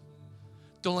shake you.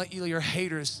 Don't let your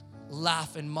haters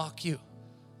laugh and mock you.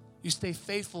 You stay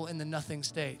faithful in the nothing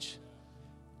stage.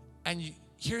 And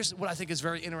here's what I think is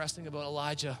very interesting about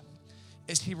Elijah.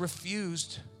 Is he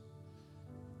refused,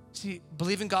 see,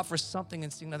 believing God for something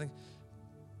and seeing nothing.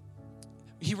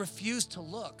 He refused to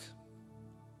look.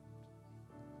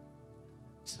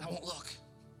 He said, I won't look.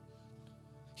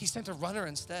 He sent a runner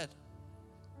instead.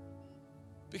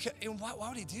 Because, and why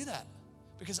would he do that?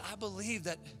 Because I believe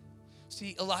that,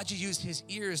 see, Elijah used his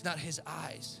ears, not his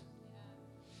eyes.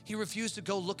 He refused to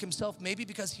go look himself, maybe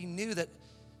because he knew that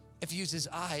if he used his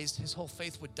eyes, his whole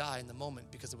faith would die in the moment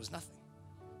because there was nothing.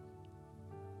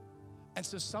 And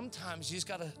so sometimes you just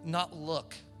got to not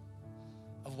look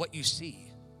of what you see.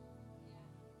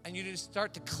 And you need to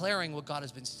start declaring what God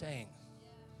has been saying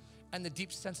and the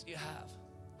deep sense that you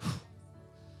have.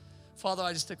 Father,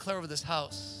 I just declare over this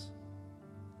house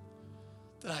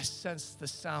that I sense the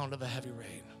sound of a heavy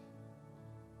rain.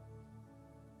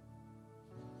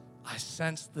 I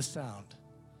sense the sound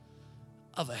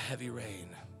of a heavy rain.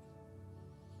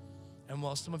 And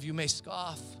while some of you may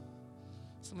scoff,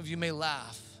 some of you may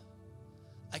laugh,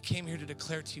 I came here to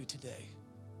declare to you today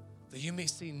that you may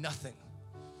see nothing,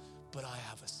 but I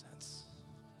have a sense.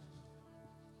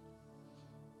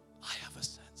 I have a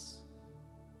sense.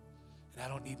 And I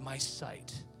don't need my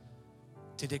sight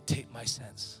to dictate my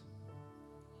sense.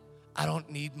 I don't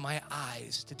need my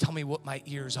eyes to tell me what my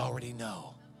ears already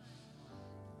know.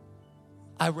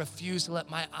 I refuse to let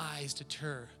my eyes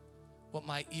deter what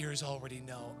my ears already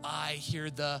know. I hear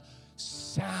the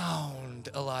sound,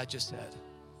 Elijah said.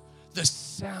 The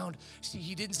sound. See,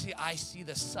 he didn't say, I see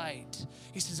the sight.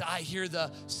 He says, I hear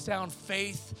the sound.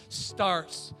 Faith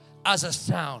starts as a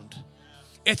sound.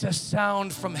 It's a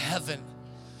sound from heaven.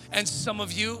 And some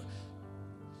of you,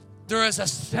 there is a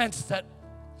sense that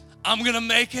I'm going to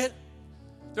make it.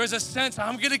 There's a sense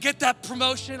I'm going to get that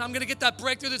promotion. I'm going to get that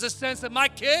breakthrough. There's a sense that my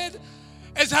kid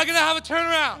is going to have a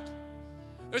turnaround.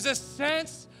 There's a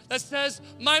sense that says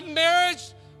my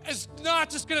marriage is not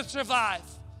just going to survive.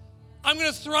 I'm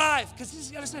going to thrive.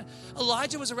 Because you understand,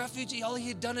 Elijah was a refugee. All he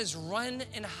had done is run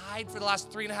and hide for the last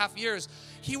 3.5 years.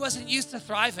 He wasn't used to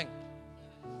thriving.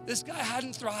 This guy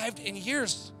hadn't thrived in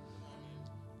years.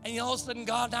 And all of a sudden,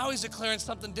 God, now he's declaring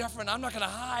something different. I'm not going to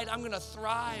hide. I'm going to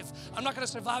thrive. I'm not going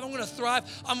to survive. I'm going to thrive.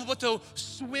 I'm about to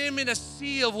swim in a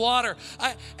sea of water.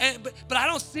 But I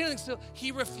don't see anything. So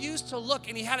he refused to look,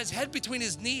 and he had his head between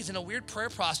his knees in a weird prayer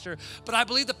posture. But I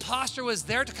believe the posture was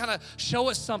there to kind of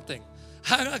show us something.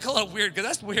 I call it weird because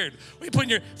that's weird. When you put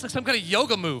in it's like some kind of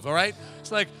yoga move, all right?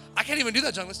 It's like, I can't even do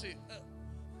that, John. Let's see.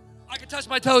 I can touch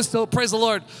my toes still. Praise the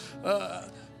Lord. All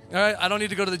right? I don't need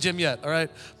to go to the gym yet, all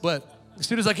right? But as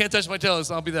soon as I can't touch my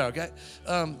toes, I'll be there, okay?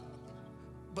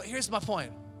 But here's my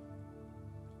point.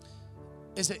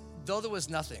 Is that though there was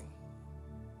nothing,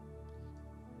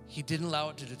 he didn't allow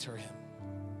it to deter him.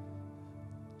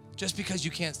 Just because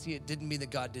you can't see it didn't mean that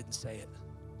God didn't say it.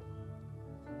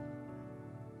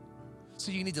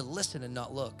 So you need to listen and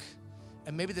not look.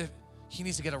 And maybe he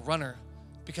needs to get a runner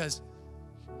because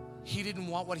he didn't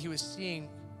want what he was seeing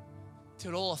to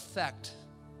at all affect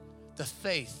the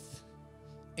faith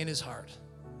in his heart.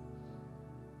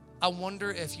 I wonder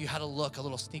if you had a look, a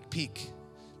little sneak peek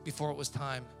before it was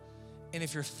time. And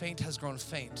if your faint has grown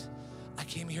faint, I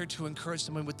came here to encourage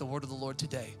someone with the word of the Lord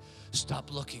today.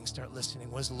 Stop looking, start listening.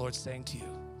 What is the Lord saying to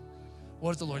you? What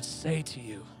does the Lord say to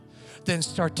you? Then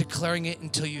start declaring it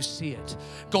until you see it.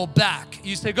 Go back.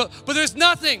 You say, go, but there's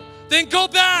nothing. Then go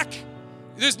back.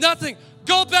 There's nothing.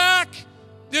 Go back.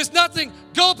 There's nothing.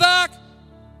 Go back.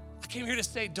 I came here to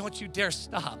say, don't you dare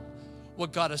stop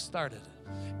what God has started.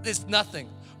 There's nothing.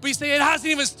 But you say, it hasn't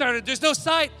even started. There's no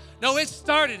sight. No, it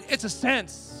started. It's a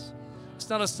sense. It's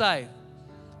not a sight.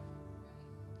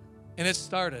 And it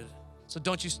started. So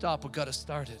don't you stop what God has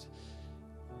started.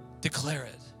 Declare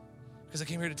it. Because I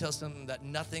came here to tell something that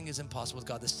nothing is impossible with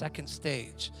God. The second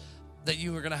stage that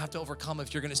you are going to have to overcome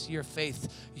if you're going to see your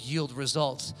faith yield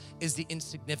results is the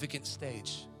insignificant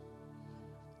stage.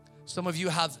 Some of you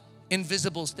have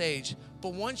invisible stage,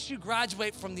 but once you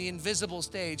graduate from the invisible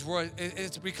stage where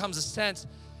it becomes a sense,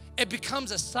 it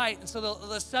becomes a sight. And so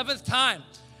the seventh time,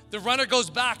 the runner goes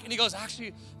back and he goes,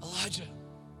 actually, Elijah,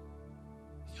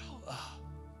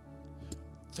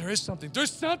 there is something.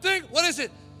 There's something? What is it?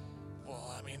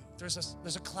 Well, I mean, there's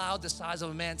a cloud the size of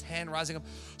a man's hand rising up.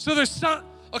 So there's some,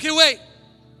 okay, wait.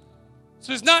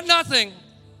 So it's not nothing,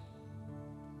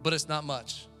 but it's not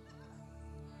much.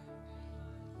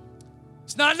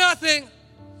 It's not nothing,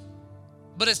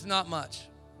 but it's not much.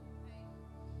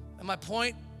 And my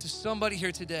point to somebody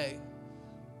here today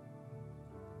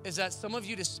is that some of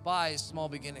you despise small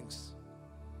beginnings.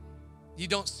 You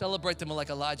don't celebrate them like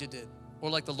Elijah did or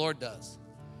like the Lord does.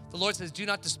 The Lord says, do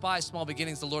not despise small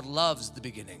beginnings. The Lord loves the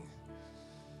beginning.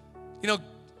 You know,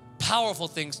 powerful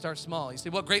things start small. You say,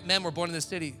 what great men were born in this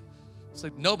city? It's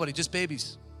like, nobody, just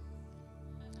babies.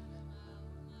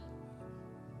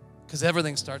 Because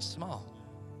everything starts small.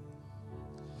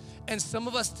 And some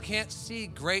of us can't see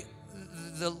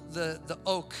the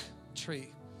oak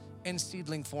tree in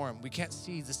seedling form. We can't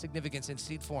see the significance in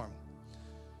seed form.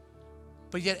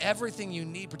 But yet everything you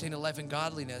need pertaining to life and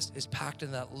godliness is packed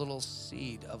in that little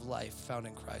seed of life found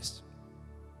in Christ.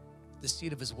 The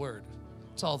seed of his word.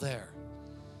 It's all there.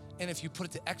 And if you put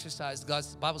it to exercise,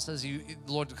 the Bible says the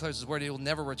Lord declares his word, it will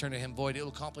never return to him void. It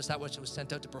will accomplish that which it was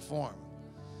sent out to perform.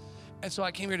 And so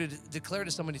I came here to declare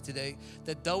to somebody today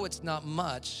that though it's not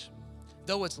much,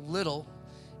 though it's little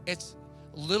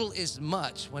is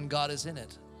much when God is in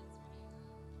it.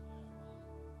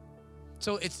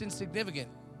 So it's insignificant.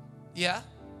 Yeah?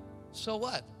 So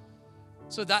what?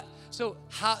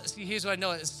 Here's what I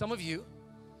know. Some of you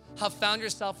have found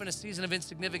yourself in a season of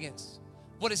insignificance.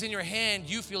 What is in your hand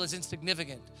you feel is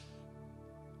insignificant.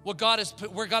 Where God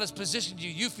has positioned you,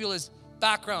 you feel is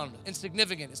background,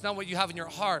 insignificant. It's not what you have in your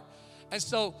heart. And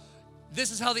so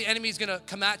this is how the enemy is going to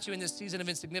come at you in this season of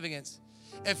insignificance.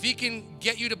 If he can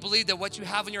get you to believe that what you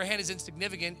have in your hand is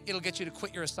insignificant, it'll get you to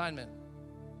quit your assignment.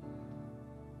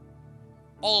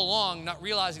 All along, not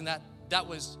realizing that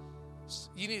was,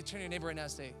 you need to turn to your neighbor right now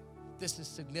and say, this is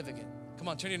significant. Come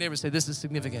on, turn to your neighbor and say, this is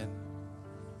significant.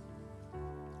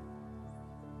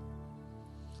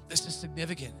 This is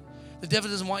significant. The devil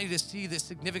doesn't want you to see the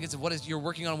significance of what is you're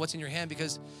working on, what's in your hand,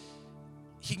 because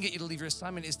he can get you to leave your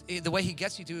assignment. The way he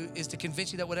gets you to is to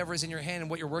convince you that whatever is in your hand and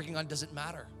what you're working on doesn't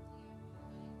matter.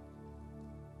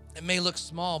 It may look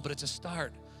small, but it's a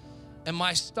start. And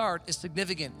my start is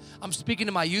significant. I'm speaking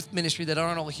to my youth ministry that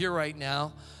aren't all here right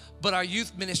now, but our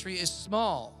youth ministry is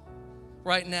small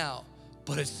right now,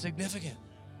 but it's significant.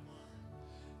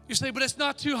 You say, but it's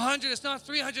not 200, it's not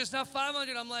 300, it's not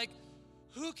 500. I'm like,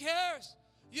 who cares?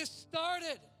 You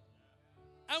started.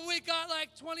 And we got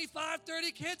like 25,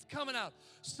 30 kids coming out.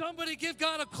 Somebody give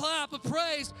God a clap of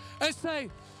praise and say,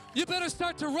 you better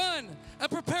start to run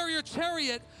and prepare your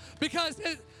chariot, because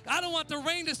I don't want the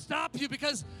rain to stop you,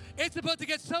 because it's about to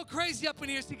get so crazy up in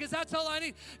here, because that's all I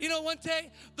need. You know, one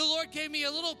day the Lord gave me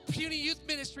a little puny youth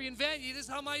ministry in Vanier. This is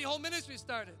how my whole ministry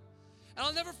started. And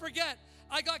I'll never forget,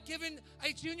 I got given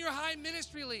a junior high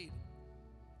ministry lead.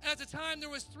 And at the time there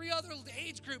was 3 other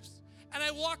age groups. And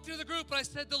I walked through the group and I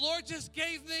said, the Lord just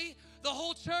gave me the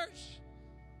whole church.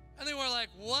 And they were like,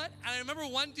 what? And I remember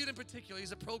one dude in particular,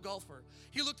 he's a pro golfer.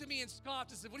 He looked at me and scoffed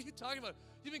and said, what are you talking about?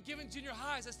 You've been given junior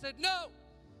highs. I said, no,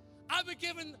 I've been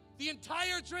given the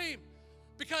entire dream,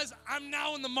 because I'm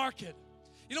now in the market.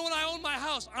 You know, when I owned my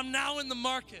house, I'm now in the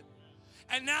market.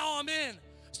 And now I'm in.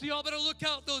 So y'all better look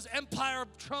out those Empire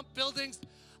Trump buildings.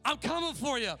 I'm coming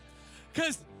for you,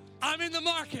 because I'm in the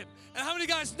market. And how many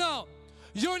guys know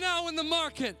you're now in the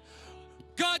market?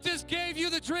 God just gave you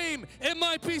the dream. It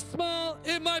might be small,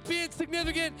 it might be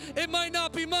insignificant, it might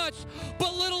not be much,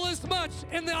 but little is much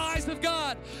in the eyes of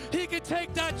God. He could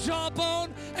take that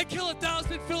jawbone and kill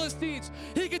 1,000 Philistines.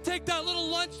 He could take that little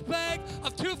lunch bag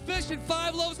of 2 fish and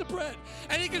 5 loaves of bread,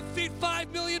 and he could feed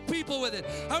 5 million people with it.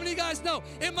 How many of you guys know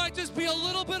it might just be a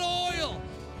little bit of oil?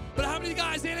 But how many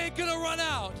guys, it ain't gonna run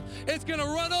out. It's gonna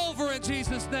run over in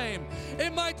Jesus' name.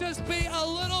 It might just be a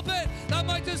little bit. That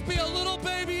might just be a little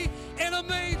baby in a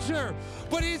manger.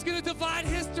 But he's gonna divide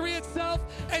history itself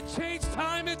and change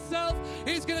time itself.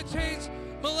 He's gonna change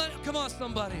millennium. Come on,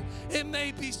 somebody. It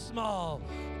may be small,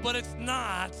 but it's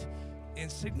not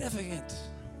insignificant.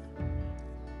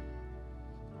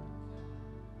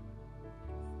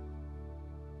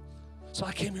 So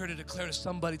I came here to declare to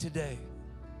somebody today,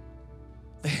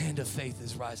 the hand of faith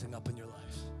is rising up in your life.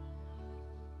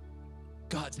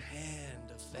 God's hand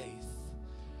of faith,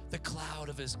 the cloud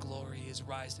of his glory is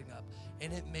rising up.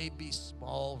 And it may be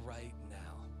small right now,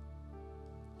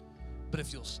 but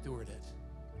if you'll steward it,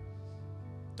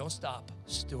 don't stop,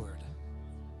 steward.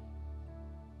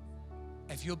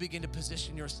 If you'll begin to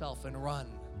position yourself and run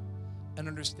and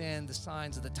understand the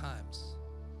signs of the times,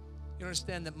 you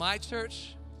understand that my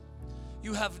church,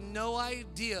 you have no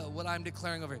idea what I'm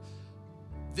declaring over here.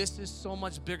 This is so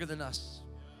much bigger than us.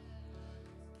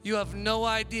 You have no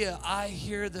idea. I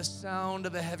hear the sound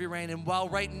of a heavy rain, and while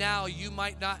right now you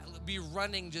might not be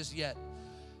running just yet,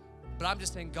 but I'm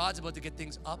just saying God's about to get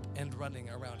things up and running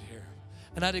around here.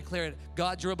 And I declare it,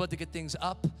 God, you're about to get things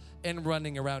up and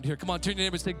running around here. Come on, turn to your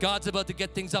neighbor and say, God's about to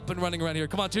get things up and running around here.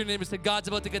 Come on, turn to your neighbor and say, God's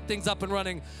about to get things up and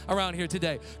running around here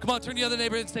today. Come on, turn to the other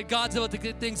neighbor and say, God's about to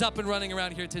get things up and running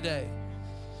around here today.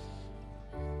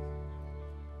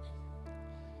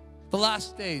 The last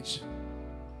stage.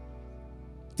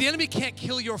 The enemy can't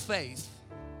kill your faith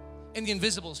in the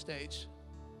invisible stage.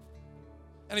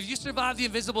 And if you survive the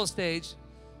invisible stage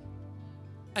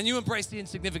and you embrace the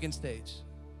insignificant stage,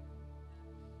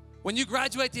 when you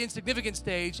graduate the insignificant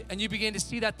stage and you begin to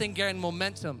see that thing gain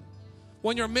momentum,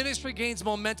 when your ministry gains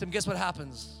momentum, guess what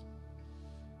happens?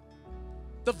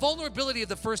 The vulnerability of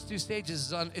the first two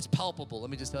stages it's palpable,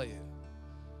 let me just tell you.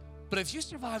 But if you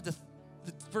survive the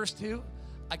first two,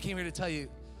 I came here to tell you,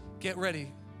 get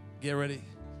ready,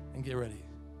 and get ready.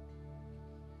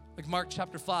 Like Mark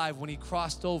chapter 5, when he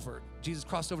crossed over, Jesus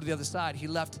crossed over to the other side, he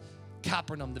left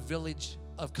Capernaum, the village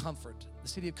of comfort, the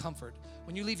city of comfort.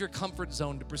 When you leave your comfort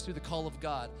zone to pursue the call of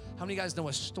God, how many of you guys know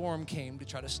a storm came to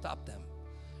try to stop them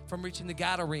from reaching the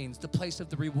Gadarenes, the place of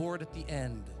the reward at the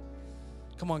end?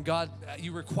 Come on, God,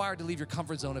 you're required to leave your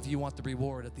comfort zone if you want the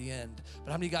reward at the end.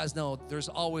 But how many of you guys know there's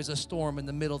always a storm in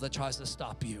the middle that tries to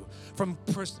stop you from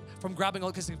grabbing all?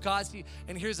 Because if God,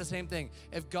 and here's the same thing,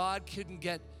 if God couldn't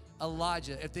get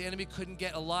Elijah, if the enemy couldn't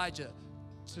get Elijah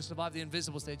to survive the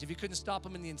invisible stage, if he couldn't stop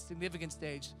him in the insignificant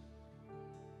stage,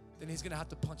 then he's going to have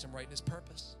to punch him right in his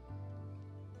purpose.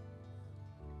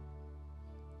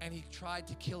 And he tried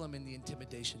to kill him in the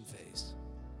intimidation phase.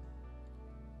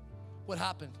 What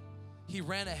happened? He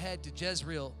ran ahead to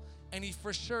Jezreel, and he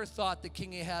for sure thought that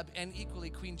King Ahab and equally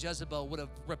Queen Jezebel would have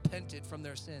repented from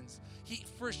their sins. He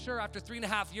for sure, after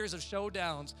 3.5 years of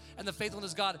showdowns and the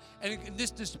faithfulness of God and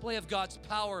this display of God's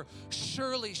power,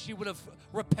 surely she would have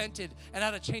repented and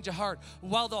had a change of heart.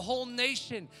 While the whole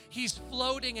nation, he's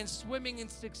floating and swimming in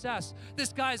success.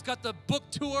 This guy's got the book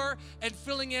tour and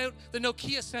filling out the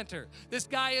Nokia Center.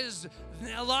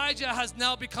 Elijah has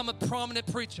now become a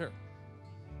prominent preacher.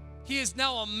 He is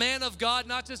now a man of God,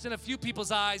 not just in a few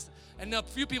people's eyes, and a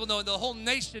few people know it, the whole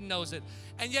nation knows it.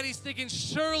 And yet he's thinking,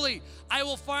 surely I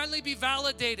will finally be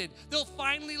validated. They'll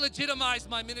finally legitimize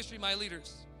my ministry, my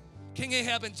leaders. King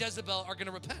Ahab and Jezebel are going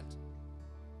to repent.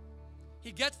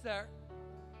 He gets there,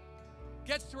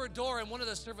 gets to her door, and one of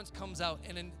the servants comes out.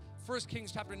 And in 1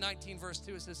 Kings chapter 19, verse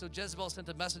 2, it says, so Jezebel sent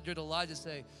a messenger to Elijah,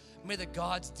 say, may the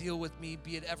gods deal with me,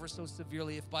 be it ever so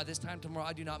severely, if by this time tomorrow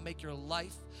I do not make your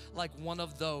life like one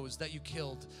of those that you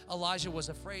killed. Elijah was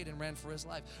afraid and ran for his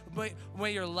life.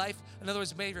 May your life, in other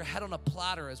words, may your head on a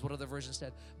platter, is what other version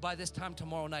said, by this time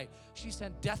tomorrow night. She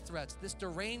sent death threats. This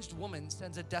deranged woman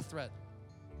sends a death threat.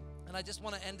 And I just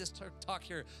want to end this talk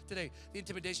here today, the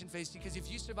intimidation phase, because if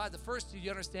you survive the first two, you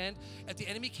understand, if the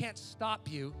enemy can't stop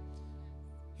you,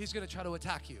 he's going to try to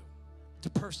attack you, to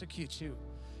persecute you.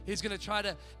 He's going to try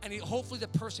to, hopefully the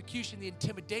persecution, the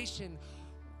intimidation,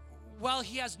 while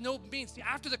he has no means. See,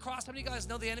 after the cross, how many of you guys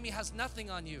know the enemy has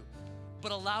nothing on you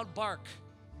but a loud bark?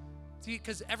 See,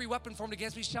 because every weapon formed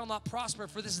against me shall not prosper,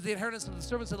 for this is the inheritance of the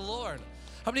servants of the Lord.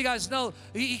 How many of you guys know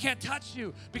he can't touch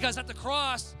you? Because at the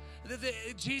cross,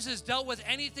 Jesus dealt with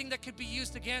anything that could be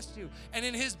used against you. And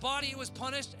in his body, it was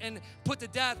punished and put to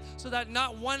death so that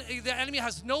the enemy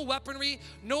has no weaponry,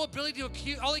 no ability to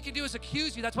accuse. All he can do is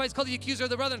accuse you. That's why it's called the accuser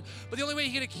of the brethren. But the only way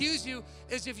he can accuse you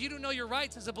is if you don't know your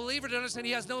rights as a believer to understand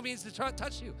he has no means to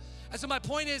touch you. And so my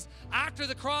point is, after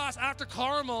the cross, after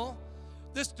Carmel,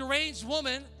 this deranged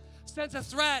woman sends a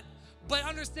threat, but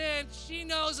understand she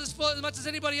knows as much as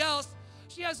anybody else.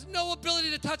 She has no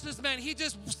ability to touch this man. He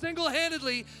just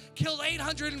single-handedly killed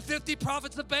 850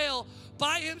 prophets of Baal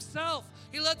by himself.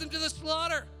 He led them to the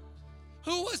slaughter.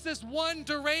 Who was this one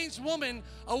deranged woman,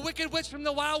 a wicked witch from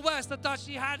the Wild West that thought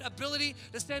she had ability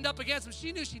to stand up against him?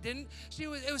 She knew she didn't.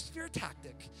 It was fear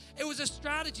tactic. It was a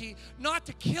strategy not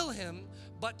to kill him,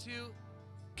 but to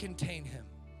contain him.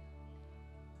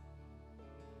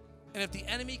 And if the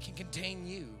enemy can contain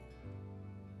you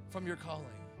from your calling,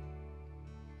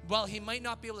 while he might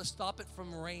not be able to stop it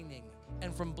from raining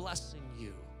and from blessing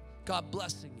you, God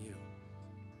blessing you,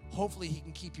 hopefully he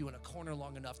can keep you in a corner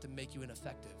long enough to make you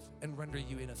ineffective and render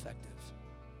you ineffective.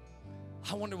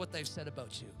 I wonder what they've said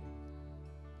about you.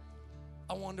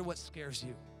 I wonder what scares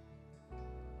you.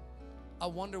 I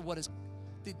wonder what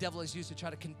the devil has used to try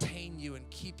to contain you and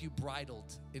keep you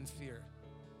bridled in fear.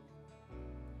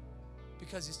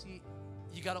 Because you see,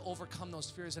 you got to overcome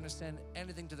those fears and understand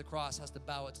anything to the cross has to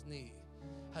bow its knee,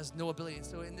 has no ability. And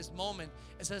so in this moment,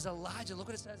 it says Elijah, look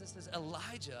what it says. It says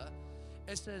Elijah,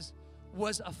 it says,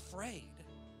 was afraid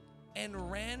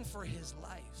and ran for his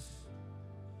life.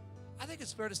 I think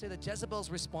it's fair to say that Jezebel's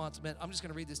response meant, I'm just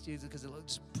going to read this to you because it'll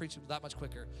just preach that much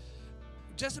quicker.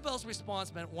 Jezebel's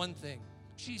response meant one thing.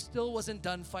 She still wasn't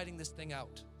done fighting this thing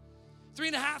out.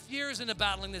 3.5 years into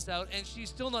battling this out, and she's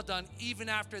still not done even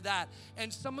after that.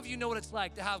 And some of you know what it's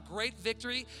like to have great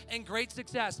victory and great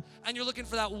success, and you're looking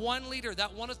for that one leader,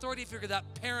 that one authority figure, that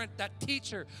parent, that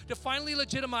teacher to finally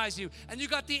legitimize you. And you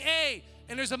got the A,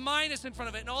 and there's a minus in front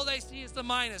of it, and all they see is the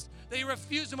minus. They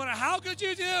refuse no matter how good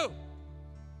you do.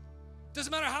 Doesn't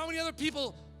matter how many other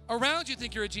people around you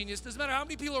think you're a genius. Doesn't matter how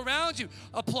many people around you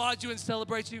applaud you and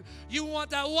celebrate you. You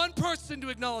want that one person to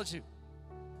acknowledge you,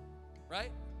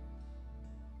 right?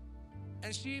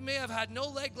 And she may have had no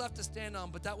leg left to stand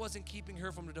on, but that wasn't keeping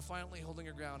her from defiantly holding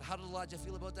her ground. How did Elijah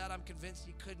feel about that? I'm convinced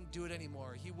he couldn't do it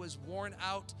anymore. He was worn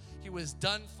out. He was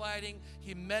done fighting.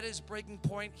 He met his breaking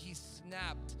point. He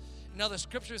snapped. Now the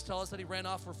scriptures tell us that he ran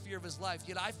off for fear of his life.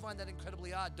 Yet I find that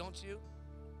incredibly odd, don't you?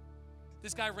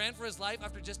 This guy ran for his life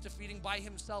after just defeating by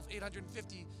himself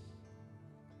 850.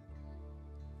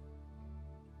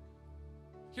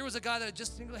 Here was a guy that had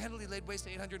just single-handedly laid waste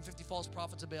to 850 false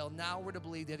prophets of Baal. Now we're to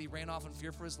believe that he ran off in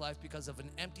fear for his life because of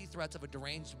an empty threats of a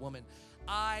deranged woman.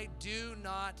 I do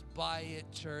not buy it,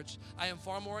 church. I am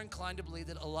far more inclined to believe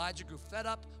that Elijah grew fed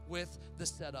up with the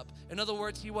setup. In other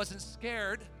words, he wasn't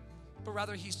scared, but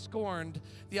rather he scorned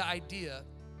the idea.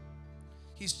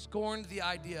 He scorned the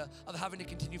idea of having to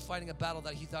continue fighting a battle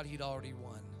that he thought he'd already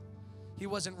won. He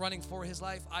wasn't running for his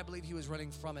life. I believe he was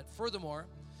running from it. Furthermore,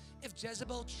 if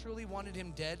Jezebel truly wanted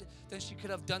him dead, then she could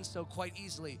have done so quite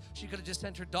easily. She could have just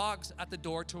sent her dogs at the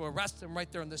door to arrest him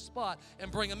right there on the spot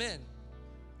and bring him in.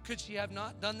 Could she have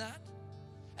not done that?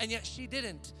 And yet she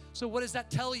didn't. So what does that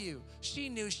tell you? She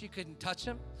knew she couldn't touch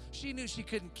him. She knew she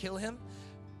couldn't kill him.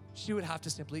 She would have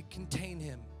to simply contain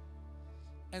him.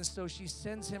 And so she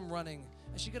sends him running.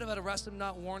 And she could have had arrested him,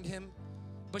 not warned him,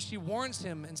 but she warns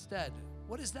him instead.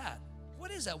 What is that? What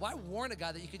is that? Why warn a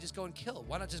guy that you could just go and kill?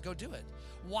 Why not just go do it?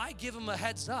 Why give him a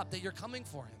heads up that you're coming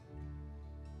for him?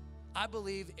 I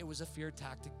believe it was a fear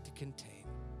tactic to contain.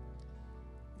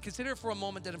 Consider for a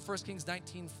moment that in 1 Kings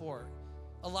 19:4,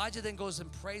 Elijah then goes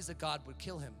and prays that God would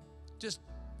kill him. Just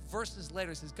verses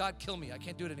later, he says, God, kill me. I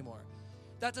can't do it anymore.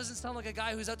 That doesn't sound like a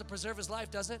guy who's out to preserve his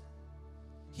life, does it?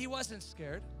 He wasn't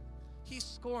scared. He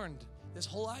scorned this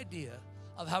whole idea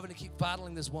of having to keep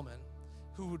battling this woman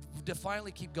who would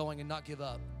defiantly keep going and not give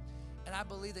up. And I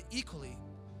believe that equally,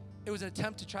 it was an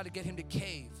attempt to try to get him to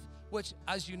cave, which,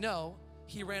 as you know,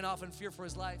 he ran off in fear for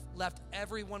his life, left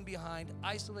everyone behind,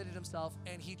 isolated himself,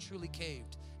 and he truly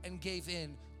caved and gave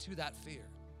in to that fear.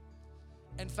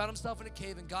 And found himself in a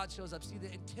cave, and God shows up. See,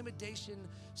 the intimidation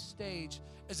stage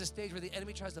is a stage where the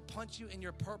enemy tries to punch you in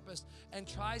your purpose and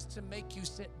tries to make you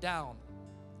sit down.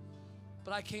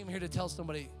 But I came here to tell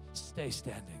somebody, stay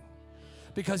standing.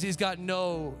 Because he's got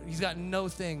no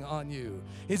thing on you.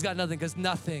 He's got nothing, because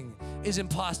nothing is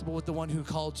impossible with the one who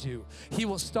called you. He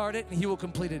will start it and he will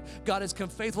complete it. God is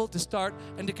faithful to start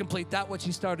and to complete that which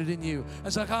he started in you.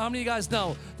 And so how many of you guys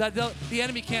know that the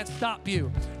enemy can't stop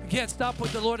you? He can't stop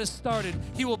what the Lord has started.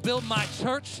 He will build my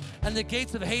church, and the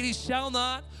gates of Hades shall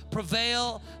not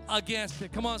prevail against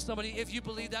it. Come on, somebody, if you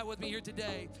believe that with me here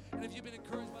today, and if you've been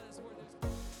encouraged by this word.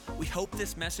 We hope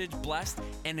this message blessed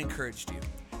and encouraged you.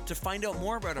 To find out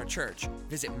more about our church,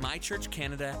 visit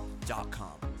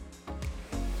mychurchcanada.com.